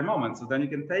days, better moments. So then you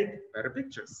can take better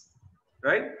pictures,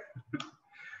 right?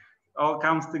 All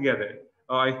comes together.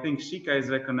 Oh, I think Shikha is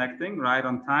reconnecting right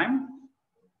on time.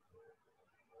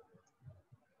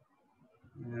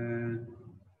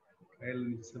 Okay, let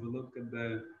me just have a look at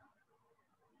the...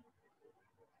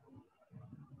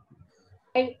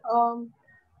 Okay,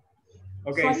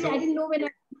 sorry, so I didn't know when I...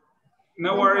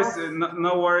 No worries,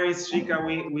 no worries, Shikha.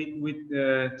 We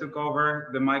took over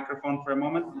the microphone for a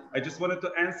moment. I just wanted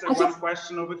to answer one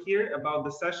question over here about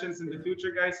the sessions in the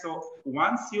future, guys. So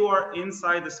once you are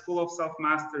inside the School of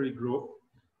Self-Mastery group,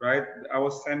 right? I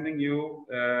was sending you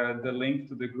the link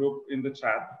to the group in the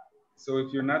chat. So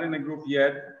if you're not in a group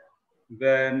yet,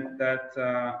 then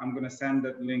I'm going to send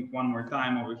that link one more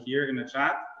time over here in the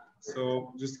chat.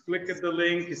 So just click at the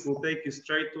link. It will take you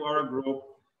straight to our group.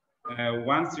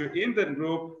 Once you're in that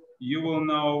group, you will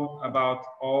know about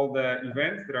all the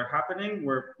events that are happening.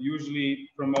 We're usually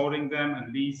promoting them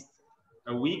at least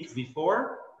a week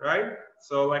before, right?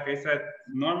 So like I said,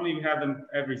 normally we have them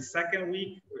every second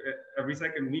week, every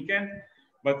second weekend.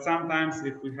 But sometimes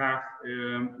if we have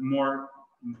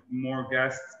more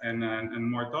guests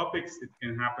and more topics, it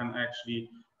can happen actually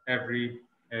every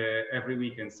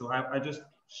weekend. So I just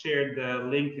shared the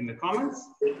link in the comments.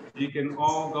 You can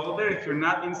all go there. If you're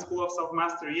not in School of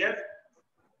Self-Mastery yet,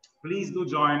 please do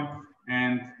join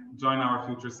and join our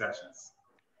future sessions.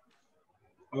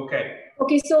 Okay.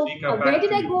 Okay, so Shikha, where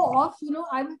did I go off? You know,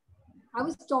 I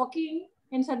was talking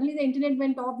and suddenly the internet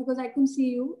went off because I couldn't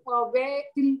see you. Where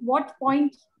till what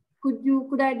point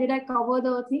did I cover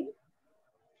the thing?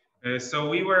 So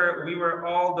we were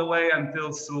all the way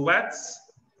until silhouettes.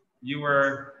 You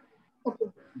were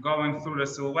going through the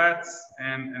silhouettes,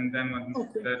 and then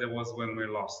that was when we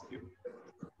lost you.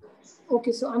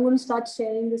 Okay, so I'm going to start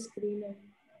sharing the screen.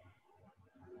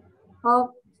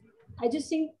 I just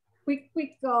think quick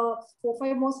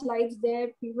 4-5 more slides there.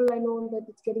 People, I know that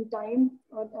it's getting time,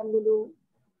 but I'm going to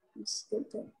just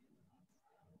get there.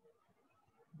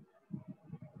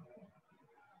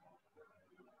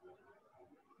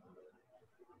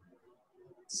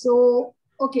 So,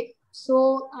 okay.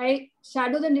 So I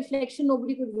shadows and reflection,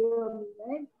 nobody could hear me,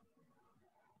 right?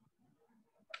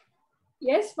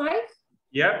 Yes, Mike?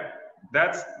 Yep.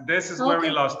 This is where we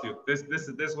lost you. This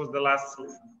was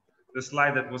the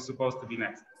slide that was supposed to be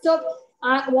next. So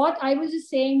what I was just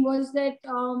saying was that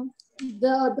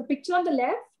the picture on the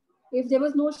left, if there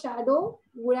was no shadow,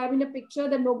 would have been a picture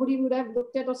that nobody would have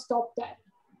looked at or stopped at.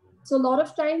 So a lot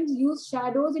of times use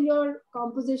shadows in your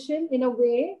composition in a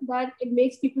way that it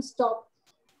makes people stop.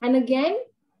 And again,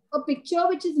 a picture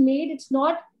which is made, it's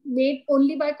not made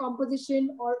only by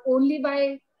composition or only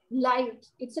by light.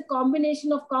 It's a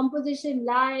combination of composition,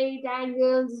 light,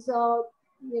 angles,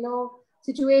 you know,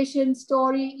 situation,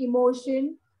 story,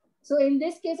 emotion. So in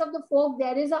this case of the folk,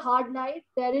 there is a hard light,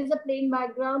 there is a plain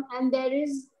background, and there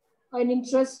is an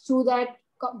interest through that,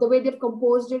 the way they've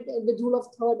composed it, the jewel of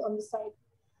third on the side.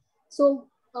 So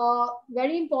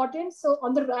very important. So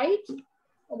on the right,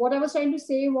 what I was trying to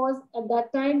say was at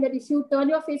that time that if you turn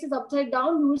your faces upside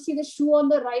down, you will see the shoe on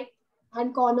the right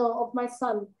hand corner of my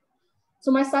son.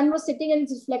 So my son was sitting and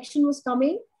his reflection was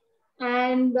coming.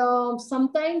 And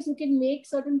sometimes you can make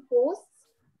certain posts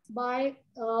by,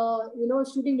 you know,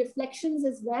 shooting reflections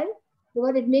as well,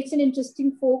 because it makes an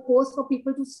interesting post for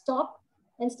people to stop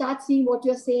and start seeing what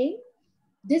you're saying.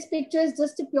 This picture is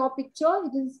just a pure picture.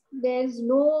 There's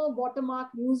no watermark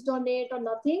used on it or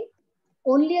nothing.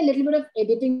 Only a little bit of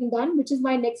editing done, which is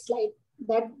my next slide.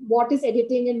 That what is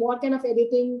editing and what kind of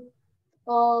editing,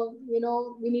 you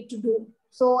know, we need to do.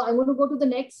 So I'm going to go to the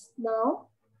next now.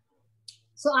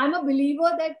 So I'm a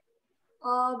believer that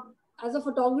as a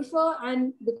photographer,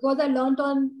 and because I learned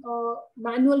on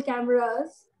manual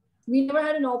cameras, we never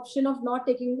had an option of not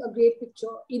taking a great picture.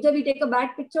 Either we take a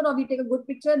bad picture or we take a good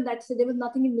picture, and that's it. There was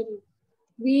nothing in the middle.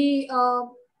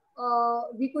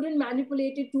 We couldn't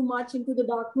manipulate it too much into the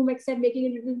darkroom except making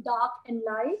it a little dark and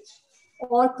light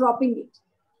or cropping it.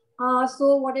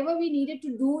 So whatever we needed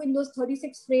to do in those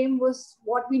 36 frames was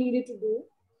what we needed to do.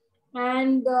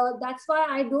 And that's why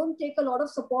I don't take a lot of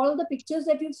support. All the pictures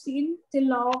that you've seen till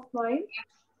now of mine,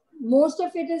 most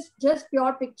of it is just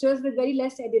pure pictures with very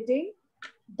less editing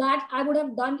that I would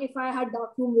have done if I had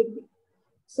darkroom with me.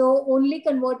 So only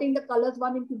converting the colors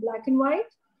one into black and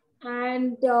white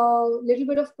and little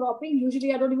bit of cropping.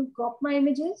 Usually I don't even crop my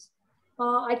images.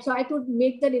 I try to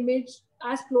make that image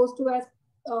as close to as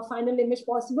final image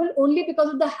possible, only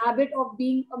because of the habit of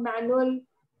being a manual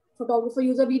photographer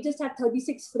user. We just had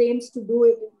 36 frames to do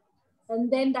it. And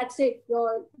then that's it,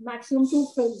 your maximum 2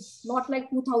 films, not like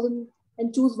 2000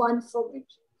 and choose one from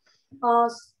it.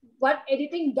 But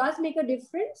editing does make a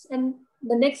difference. And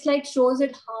the next slide shows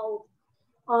it how.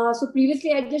 So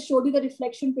previously I just showed you the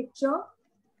reflection picture.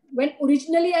 When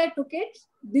originally I took it,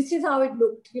 this is how it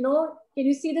looked. You know, can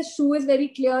you see the shoe is very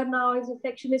clear now? His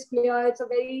reflection is clear. It's a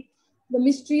very, the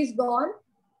mystery is gone.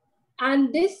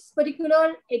 And this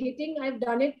particular editing, I've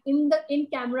done it in the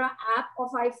in-camera app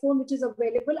of iPhone, which is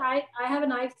available. I have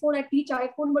an iPhone, I teach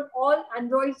iPhone, but all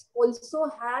Androids also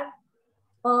have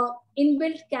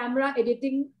inbuilt camera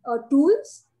editing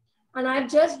tools. And I've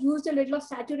just used a little of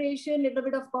saturation, a little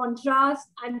bit of contrast,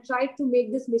 and tried to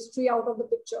make this mystery out of the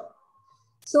picture.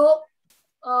 So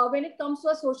when it comes to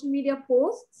a social media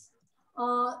posts,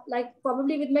 like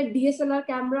probably with my DSLR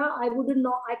camera, I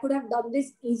could have done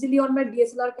this easily on my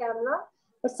DSLR camera,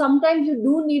 but sometimes you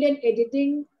do need an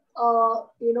editing,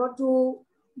 to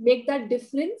make that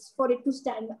difference for it to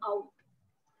stand out.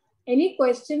 Any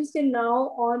questions till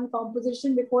now on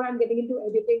composition before I'm getting into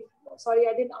editing? Sorry,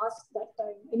 I didn't ask that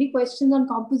time. Any questions on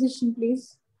composition,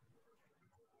 please?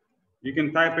 You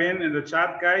can type in the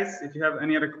chat, guys, if you have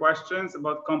any other questions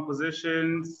about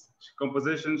composition,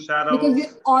 shadows. Because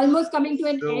we're almost coming to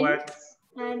an silhouettes.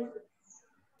 End. And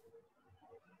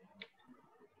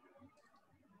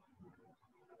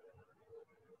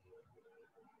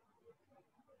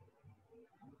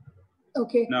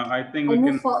okay. No, I think we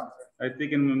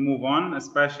can move on,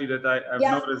 especially that I've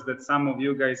noticed that some of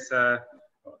you guys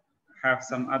have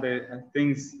some other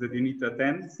things that you need to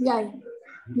attend.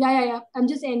 Yeah. I'm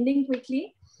just ending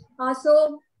quickly.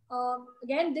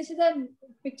 Again, this is a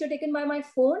picture taken by my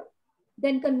phone,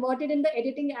 then converted in the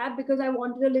editing app because I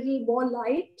wanted a little more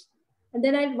light. And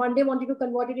then I one day wanted to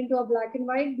convert it into a black and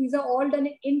white. These are all done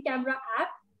in camera app.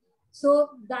 So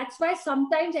that's why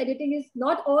sometimes editing is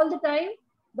not all the time,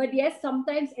 but yes,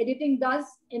 sometimes editing does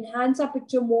enhance a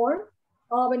picture more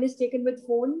when it's taken with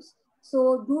phones.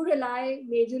 So do rely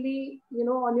majorly,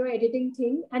 on your editing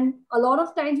thing. And a lot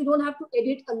of times you don't have to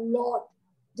edit a lot.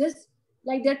 Just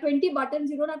like there are 20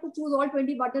 buttons, you don't have to choose all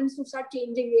 20 buttons to start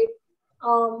changing it.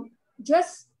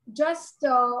 Just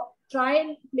try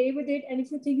and play with it. And if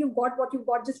you think you've got what you've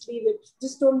got, just leave it.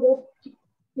 Just don't go,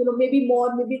 maybe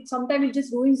more, maybe sometimes it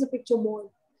just ruins the picture more.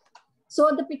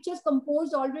 So the picture's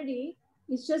composed already.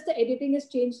 It's just the editing has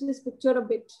changed this picture a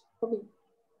bit for me.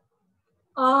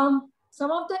 Some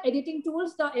of the editing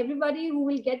tools, everybody who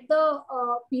will get the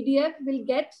PDF will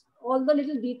get all the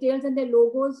little details and the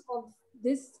logos of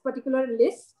this particular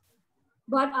list.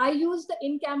 But I use the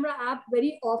in-camera app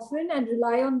very often and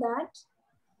rely on that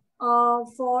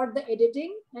for the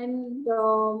editing. And,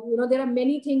 there are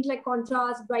many things like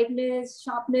contrast, brightness,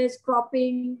 sharpness,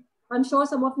 cropping. I'm sure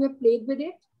some of you have played with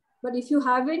it. But if you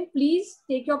haven't, please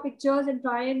take your pictures and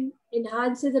try and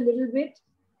enhance it a little bit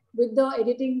with the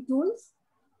editing tools.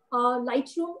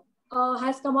 Lightroom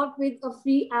has come up with a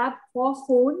free app for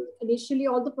phone. Initially,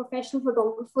 all the professional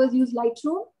photographers use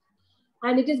Lightroom.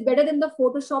 And it is better than the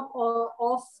Photoshop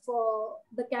of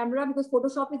the camera, because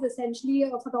Photoshop is essentially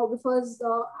a photographer's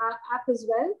app as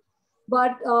well,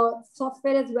 but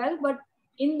software as well. But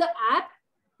in the app,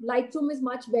 Lightroom is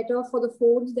much better for the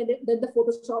phones than the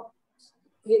Photoshop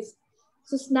is.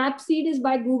 So Snapseed is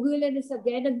by Google, and it's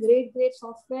again a great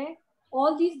software.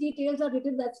 All these details are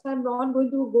written. That's why I'm not going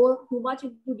to go too much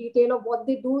into detail of what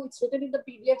they do. It's written in the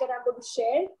PDF that I'm going to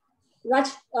share.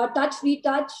 Touch,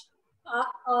 retouch.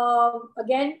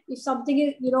 Again, if something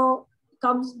is,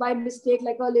 comes by mistake,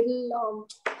 like a little,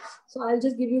 so I'll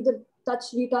just give you the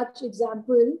touch, retouch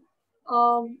example.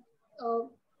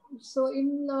 So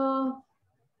in,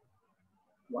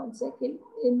 one second,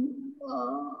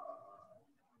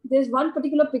 there's one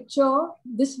particular picture,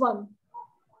 this one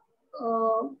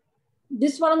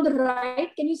on the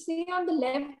right. Can you see on the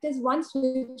left, there's one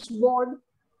switchboard,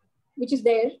 which is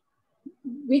there,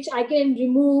 which I can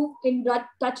remove in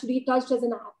touch, retouch as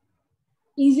an app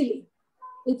easily.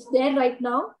 It's there right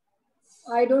now.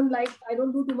 I don't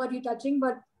do too much retouching,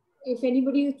 but if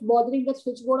anybody is bothering the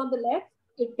switchboard on the left,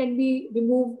 it can be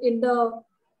removed in the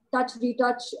touch,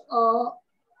 retouch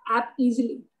app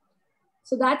easily.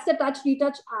 So that's the touch,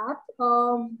 retouch app.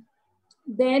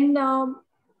 Then the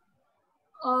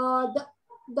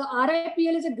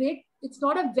RIPL is a great, it's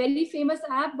not a very famous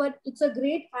app, but it's a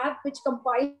great app which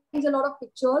compiles a lot of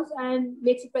pictures and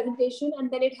makes a presentation, and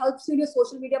then it helps you in your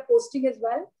social media posting as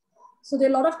well. So there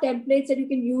are a lot of templates that you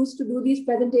can use to do these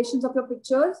presentations of your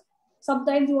pictures.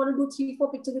 Sometimes you want to do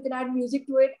 3-4 pictures, you can add music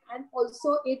to it, and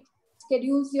also it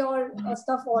schedules your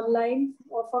stuff online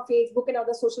or for Facebook and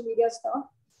other social media stuff.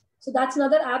 So that's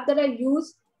another app that I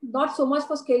use, not so much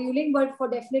for scheduling, but for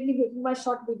definitely making my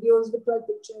short videos with 12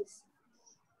 pictures.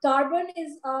 Carbon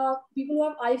is, people who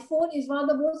have iPhone, is one of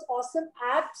the most awesome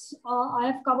apps I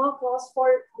have come across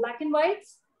for black and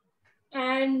whites.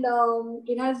 And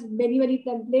it has many, many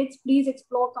templates. Please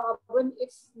explore Carbon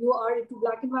if you are into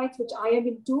black and whites, which I am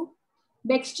into.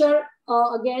 Mixture,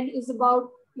 again, is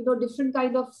about, different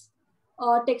kind of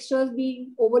textures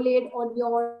being overlaid on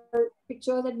your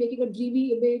pictures and making a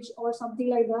dreamy image or something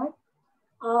like that.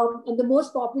 And the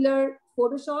most popular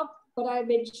Photoshop, but I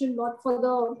mentioned not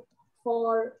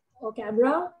for a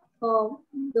camera, for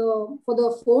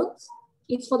the phones.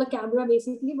 It's for the camera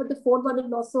basically, but the phone one is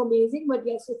not so amazing. But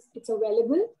yes, it's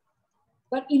available.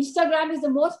 But Instagram is the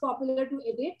most popular to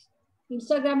edit.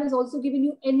 Instagram is also giving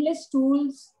you endless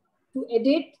tools to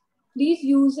edit. Please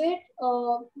use it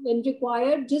when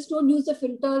required. Just don't use the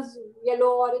filters,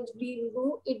 yellow, orange, green,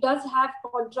 blue. It does have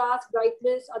contrast,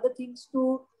 brightness, other things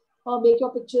to make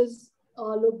your pictures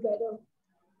look better.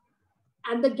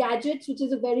 And the gadgets, which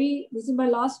is this is my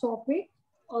last topic,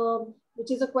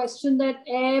 which is a question that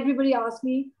everybody asks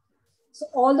me. So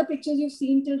all the pictures you've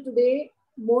seen till today,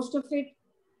 most of it,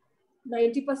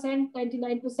 90%,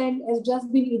 99% has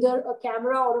just been either a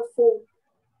camera or a phone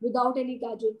without any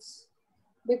gadgets.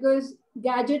 Because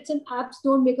gadgets and apps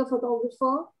don't make a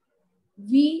photographer.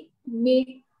 We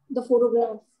make the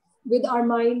photograph with our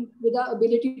mind, with our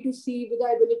ability to see, with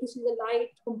our ability to see the light,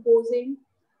 composing.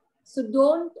 So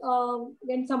don't,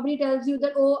 when somebody tells you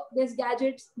that, oh, there's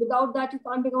gadgets, without that you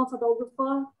can't become a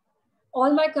photographer.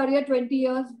 All my career, 20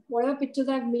 years, whatever pictures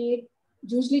I've made,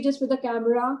 usually just with a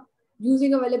camera,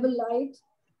 using available light,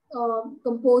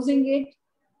 composing it.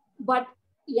 But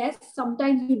yes,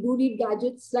 sometimes you do need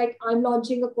gadgets. Like I'm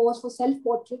launching a course for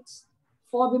self-portraits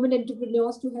for women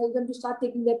entrepreneurs to help them to start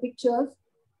taking their pictures.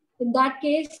 In that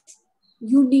case,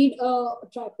 you need a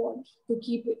tripod to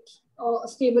keep it, a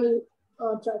stable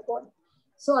tripod.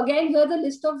 So again, here's a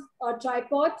list of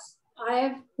tripods. I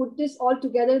have put this all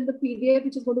together in the PDF,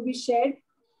 which is going to be shared.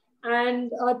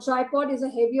 And a tripod is a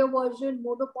heavier version.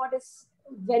 Monopod is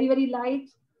very, very light.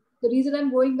 The reason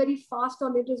I'm going very fast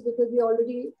on it is because we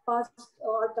already passed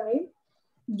our time.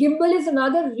 Gimbal is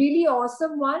another really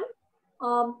awesome one.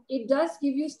 It does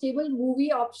give you stable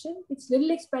movie option. It's a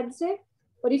little expensive,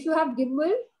 but if you have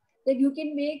gimbal, then you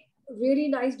can make really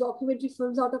nice documentary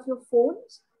films out of your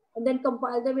phones and then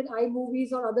compile them in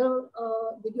iMovies or other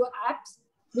video apps,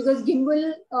 because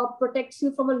gimbal protects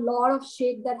you from a lot of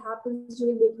shake that happens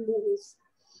during making movies.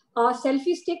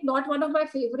 Selfie stick, not one of my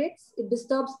favorites. It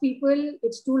disturbs people.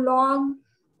 It's too long.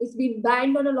 It's been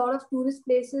banned on a lot of tourist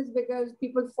places because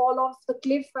people fall off the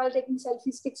cliff while taking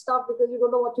selfie stick stuff because you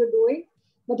don't know what you're doing.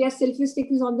 But yes, selfie stick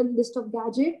is on the list of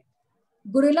gadget.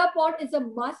 Gorilla Pod is a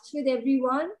must with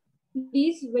everyone.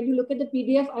 Please, when you look at the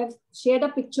PDF, I've shared a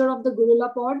picture of the Gorilla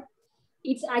Pod.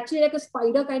 It's actually like a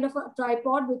spider kind of a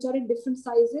tripod, which are in different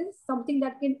sizes. Something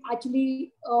that can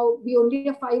actually be only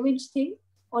a 5-inch thing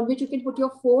on which you can put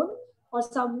your phone, or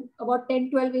some about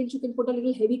 10, 12 inch, you can put a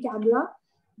little heavy camera.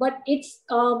 But it's,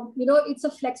 it's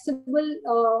a flexible,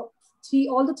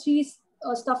 all the three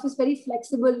stuff is very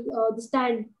flexible, the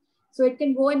stand. So it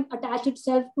can go and attach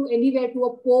itself to anywhere, to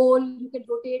a pole, you can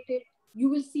rotate it. You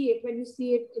will see it when you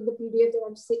see it in the PDF that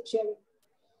I'm sharing.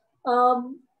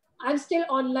 I'm still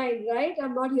online, right?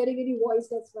 I'm not hearing any voice,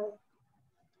 that's why.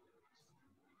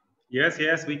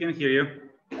 Yes, we can hear you.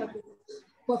 Okay,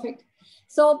 perfect.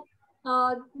 So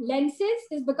lenses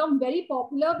has become very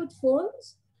popular with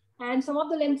phones, and some of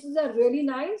the lenses are really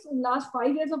nice. In the last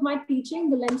 5 years of my teaching,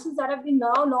 the lenses that have been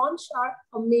now launched are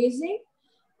amazing.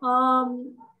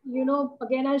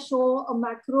 Again, I'll show a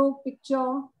macro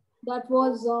picture that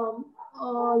was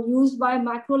used by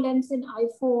macro lens in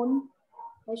iPhone.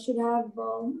 I should have,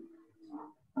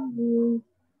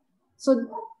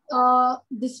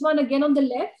 this one again on the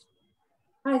left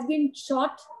has been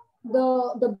shot.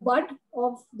 The bud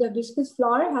of the hibiscus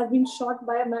flower has been shot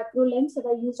by a macro lens that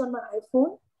I used on my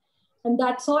iPhone. And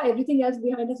that's how everything else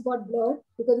behind us got blurred,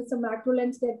 because it's a macro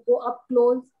lens that go up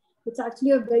close. It's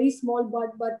actually a very small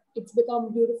bud, but it's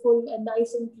become beautiful and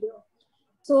nice and clear.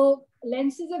 So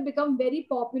lenses have become very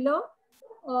popular.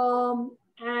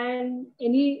 And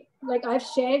I've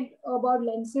shared about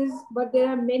lenses, but there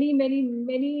are many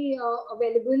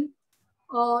available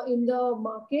in the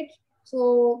market.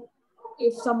 So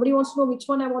if somebody wants to know which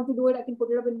one I want to do it, I can put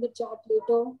it up in the chat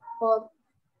later.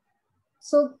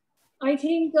 So I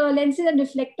think lenses and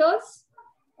reflectors,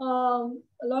 a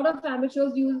lot of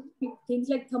amateurs use things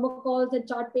like thermocols and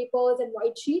chart papers and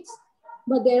white sheets,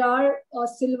 but there are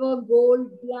silver, gold,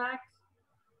 black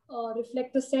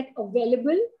reflector set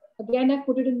available. Again, I've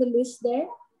put it in the list there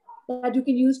that you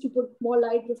can use to put more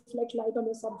light, reflect light on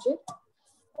your subject.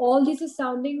 All this is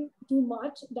sounding too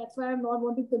much. That's why I'm not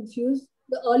want to confuse.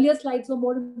 The earlier slides were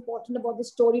more important about the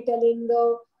storytelling,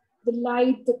 the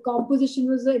light, the composition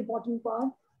was the important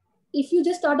part. If you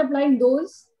just start applying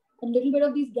those, a little bit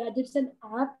of these gadgets and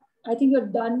app, I think you're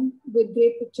done with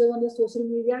great pictures on your social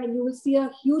media, and you will see a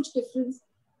huge difference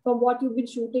from what you've been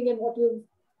shooting and what you've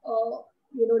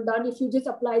done if you just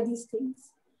apply these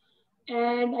things.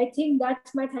 And I think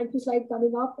that's my thank you slide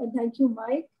coming up. And thank you,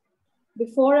 Mike.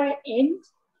 Before I end,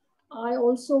 I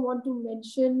also want to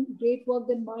mention great work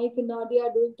that Mike and Nadia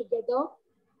are doing together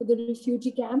for the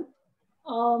refugee camp.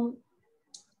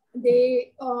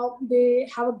 They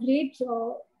have a great,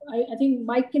 I think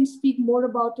Mike can speak more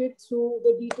about it through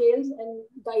the details and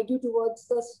guide you towards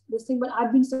this thing, but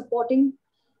I've been supporting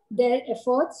their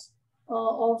efforts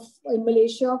in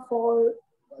Malaysia for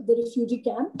the refugee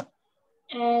camp.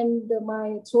 And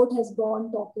my throat has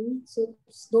gone talking, so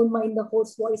don't mind the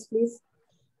hoarse voice, please.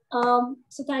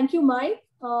 So thank you, Mike.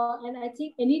 And I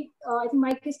think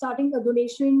Mike is starting a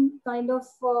donation kind of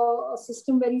a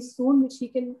system very soon, which he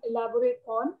can elaborate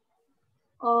on.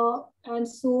 And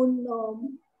soon,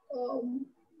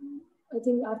 I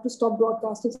think I have to stop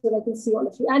broadcasting so that I can see all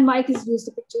of you. And Mike has used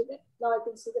the picture there. Now I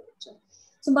can see the picture.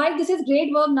 So Mike, this is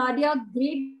great work. Nadia,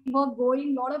 great work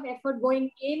going, a lot of effort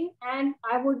going in. And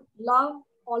I would love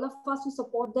all of us to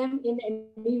support them in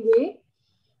any way.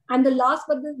 And the last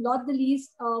but not the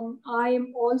least, I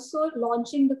am also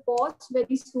launching the course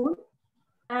very soon.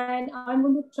 And I'm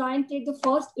going to try and take the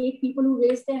first 8 people who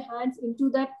raise their hands into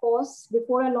that course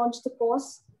before I launch the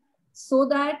course, so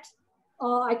that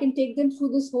I can take them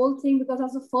through this whole thing, because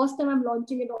that's the first time I'm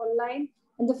launching it online.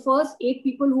 And the first 8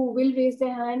 people who will raise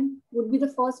their hand would be the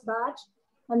first batch.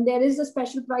 And there is a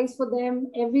special price for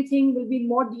them. Everything will be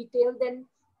more detailed than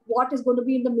what is going to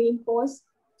be in the main course.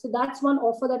 So that's one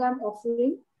offer that I'm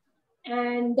offering.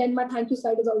 And then my thank you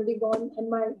slide is already gone and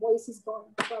my voice is gone.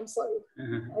 So I'm sorry.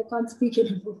 I can't speak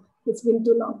anymore. It's been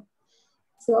too long.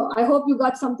 So I hope you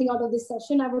got something out of this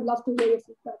session. I would love to hear your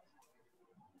feedback.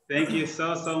 Thank you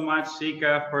so much,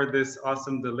 Shikha, for this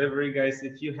awesome delivery, guys.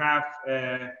 If you have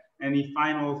any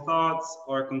final thoughts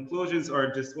or conclusions,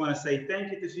 or just want to say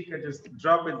thank you to Shikha, just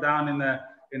drop it down in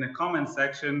the comment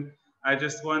section. I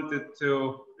just wanted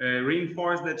to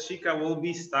reinforce that Shikha will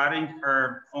be starting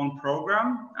her own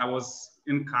program. I was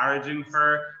encouraging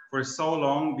her for so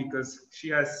long because she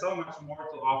has so much more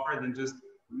to offer than just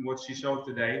what she showed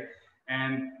today.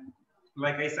 And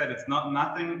like I said, it's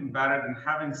nothing better than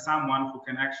having someone who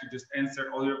can actually just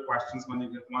answer all your questions once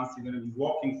you're going to be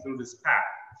walking through this path.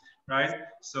 Right?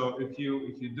 So if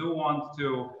you do want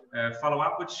to follow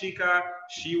up with Shikha,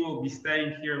 she will be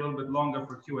staying here a little bit longer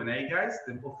for Q&A, guys.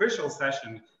 The official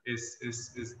session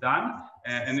is done.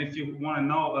 And if you want to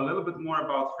know a little bit more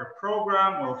about her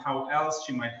program or how else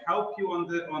she might help you on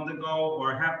the go,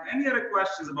 or have any other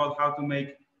questions about how to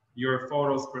make your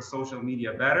photos for social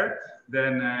media better,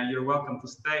 then you're welcome to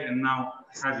stay and now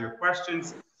have your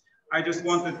questions. I just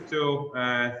wanted to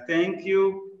thank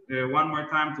you one more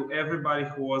time to everybody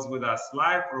who was with us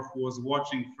live or who was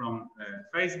watching from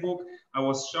Facebook. I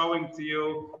was showing to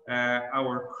you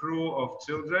our crew of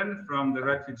children from the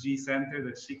refugee center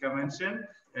that Shikha mentioned.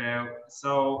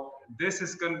 So this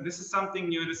is something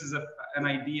new. This is an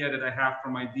idea that I have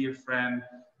from my dear friend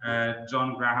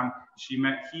John Graham.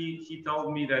 He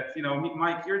told me that, you know,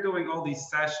 Mike, you're doing all these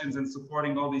sessions and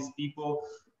supporting all these people,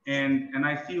 and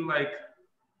I feel like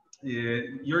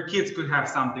your kids could have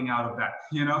something out of that,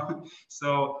 you know.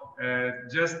 So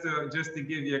just to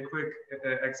give you a quick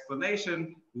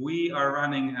explanation, we are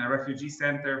running a refugee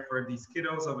center for these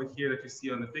kiddos over here that you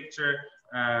see on the picture.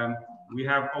 We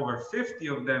have over 50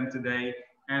 of them today,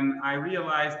 and I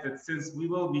realized that since we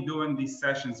will be doing these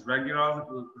sessions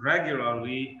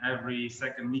regularly every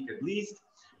second week at least,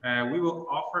 we will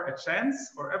offer a chance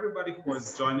for everybody who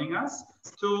is joining us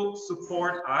to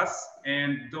support us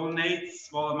and donate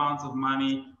small amounts of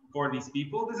money for these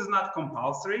people. This is not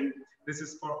compulsory. This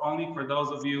is only for those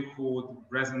of you who would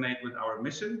resonate with our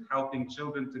mission, helping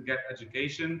children to get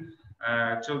education,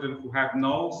 children who have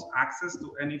no access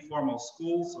to any formal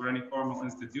schools or any formal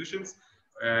institutions.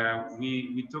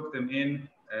 We took them in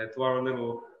to our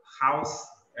little house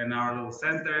and our little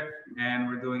center, and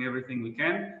we're doing everything we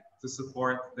can to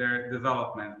support their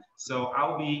development. So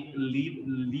I'll be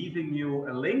leaving you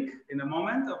a link in a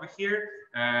moment over here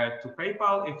to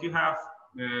PayPal. If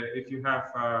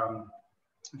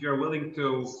you're willing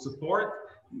to support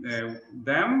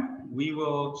them, we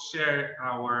will share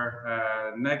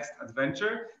our next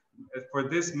adventure. For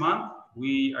this month,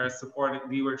 we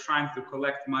were trying to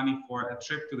collect money for a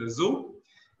trip to the zoo.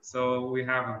 So we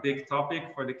have a big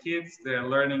topic for the kids. They're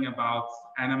learning about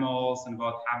animals and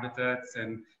about habitats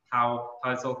and how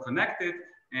it's all connected.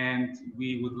 And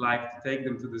we would like to take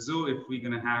them to the zoo. If we're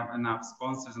going to have enough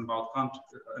sponsors and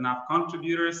enough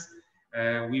contributors,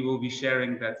 we will be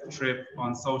sharing that trip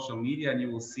on social media, and you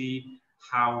will see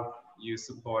how you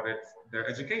supported their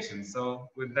education. So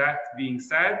with that being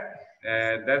said,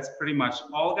 that's pretty much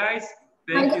all, guys.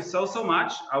 thank you so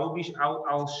much.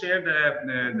 I'll share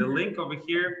the link over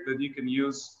here that you can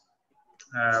use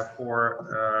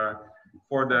for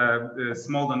the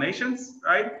small donations,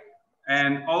 right?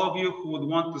 And all of you who would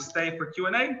want to stay for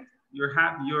Q&A,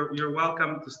 you're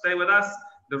welcome to stay with us.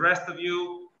 The rest of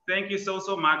you, thank you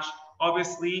so much.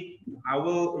 Obviously, I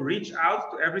will reach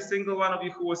out to every single one of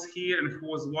you who was here and who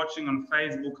was watching on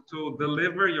Facebook to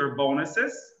deliver your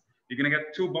bonuses. You're gonna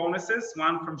get 2 bonuses,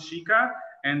 one from Shikha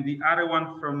and the other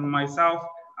one from myself.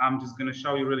 I'm just gonna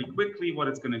show you really quickly what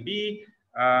it's gonna be.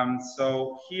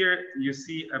 So here you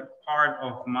see a part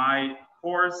of my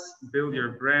course, Build Your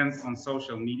Brands on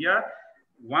Social Media.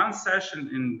 One session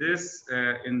in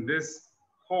this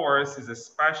course is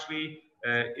especially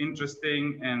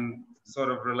interesting and sort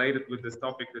of related with this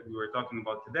topic that we were talking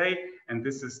about today. And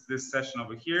this is this session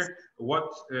over here,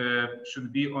 what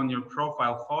should be on your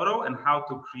profile photo and how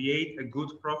to create a good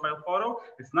profile photo.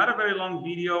 It's not a very long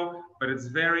video, but it's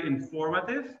very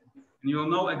informative. And you'll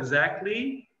know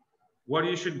exactly what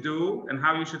you should do and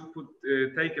how you should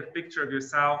take a picture of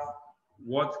yourself,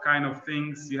 what kind of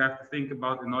things you have to think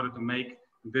about in order to make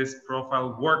this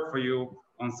profile work for you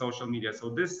on social media. So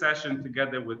this session,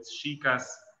 together with Shikha's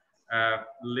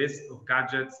list of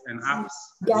gadgets and apps,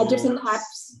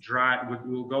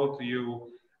 will go to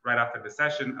you right after the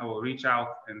session. I will reach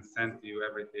out and send to you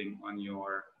everything on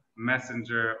your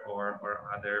messenger or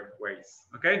other ways.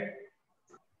 Okay.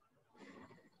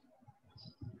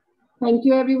 Thank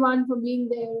you everyone for being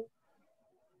there.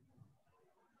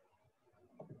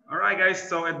 All right, guys.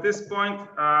 So at this point,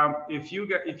 if you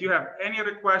have any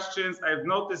other questions, I've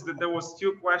noticed that there was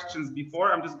 2 questions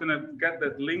before. I'm just gonna get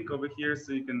that link over here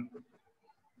so you can.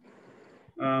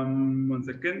 1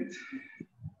 second.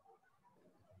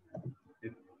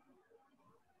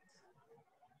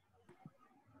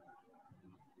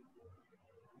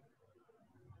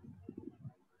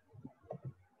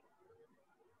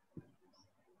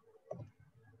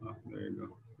 Oh, there you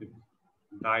go. It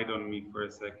died on me for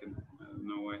a second. I don't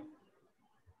know why.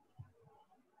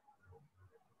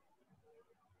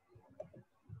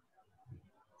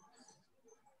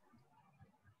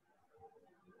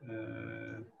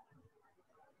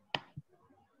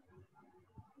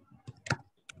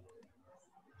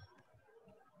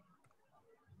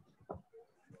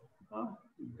 Oh,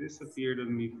 it disappeared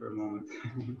on me for a moment.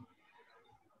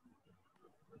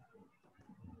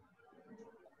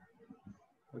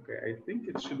 Okay, I think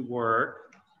it should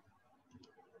work.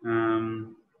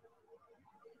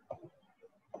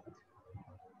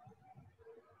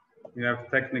 We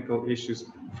have technical issues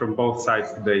from both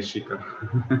sides today, Shikha.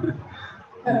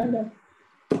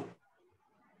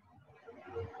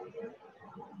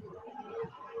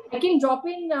 I can drop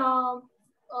in, the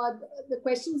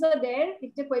questions are there.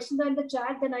 If the questions are in the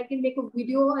chat, then I can make a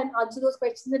video and answer those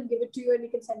questions and give it to you and you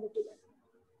can send it to them.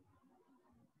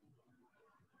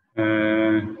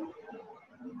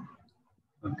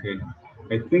 Okay,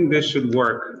 I think this should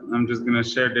work. I'm just gonna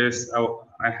share this.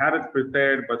 I had it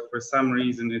prepared, but for some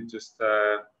reason it just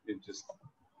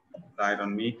died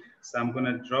on me. So I'm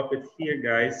gonna drop it here,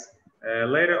 guys.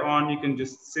 Later on, you can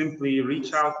just simply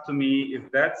reach out to me. If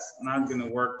that's not gonna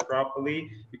work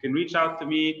properly, you can reach out to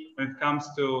me when it comes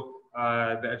to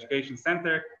the Education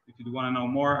Center. If you wanna know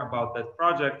more about that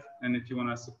project and if you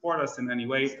wanna support us in any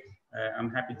way,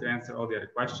 I'm happy to answer all the other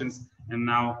questions. And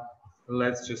now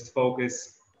let's just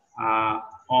focus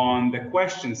on the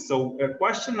questions. So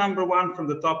question number 1 from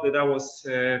the top that I was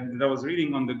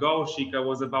reading on the go, Shikha,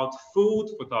 was about food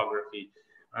photography.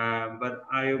 But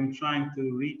I am trying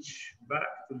to reach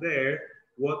back to there.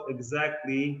 What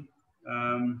exactly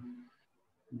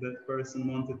that person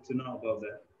wanted to know about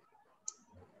that?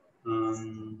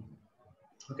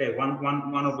 Okay,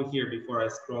 one over here before I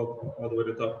scroll all the way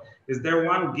to the top. Is there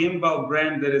one gimbal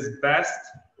brand that is best?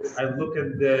 I've looked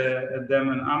at them,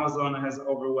 and Amazon has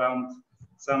overwhelmed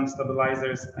some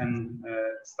stabilizers and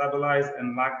stabilize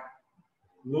and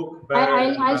look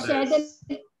better than others.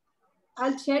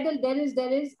 I'll share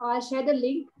the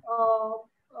link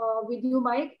with you,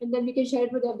 Mike, and then we can share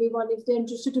it with everyone if they're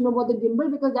interested to know about the gimbal,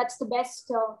 because that's the best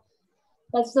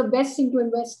thing to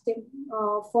invest in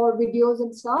for videos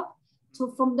and stuff. So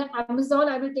from the Amazon,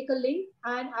 I will take a link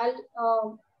and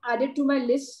I'll add it to my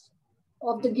list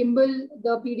of the gimbal,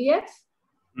 the PDF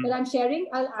that I'm sharing.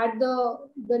 I'll add the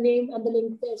name and the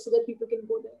link there so that people can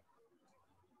go there.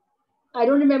 I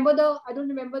don't remember the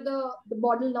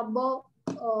model number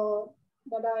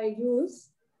that I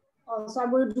use. So I'm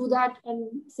going to do that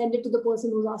and send it to the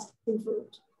person who's asking for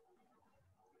it.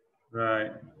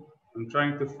 Right. I'm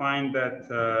trying to find that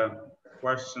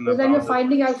question Because when about you're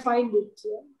finding, I'll find it.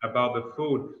 Yeah. about the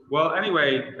food. Well, anyway,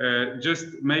 just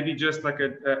maybe just like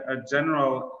a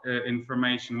general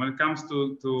information when it comes to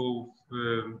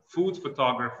food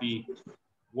photography.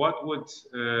 What would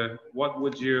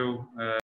you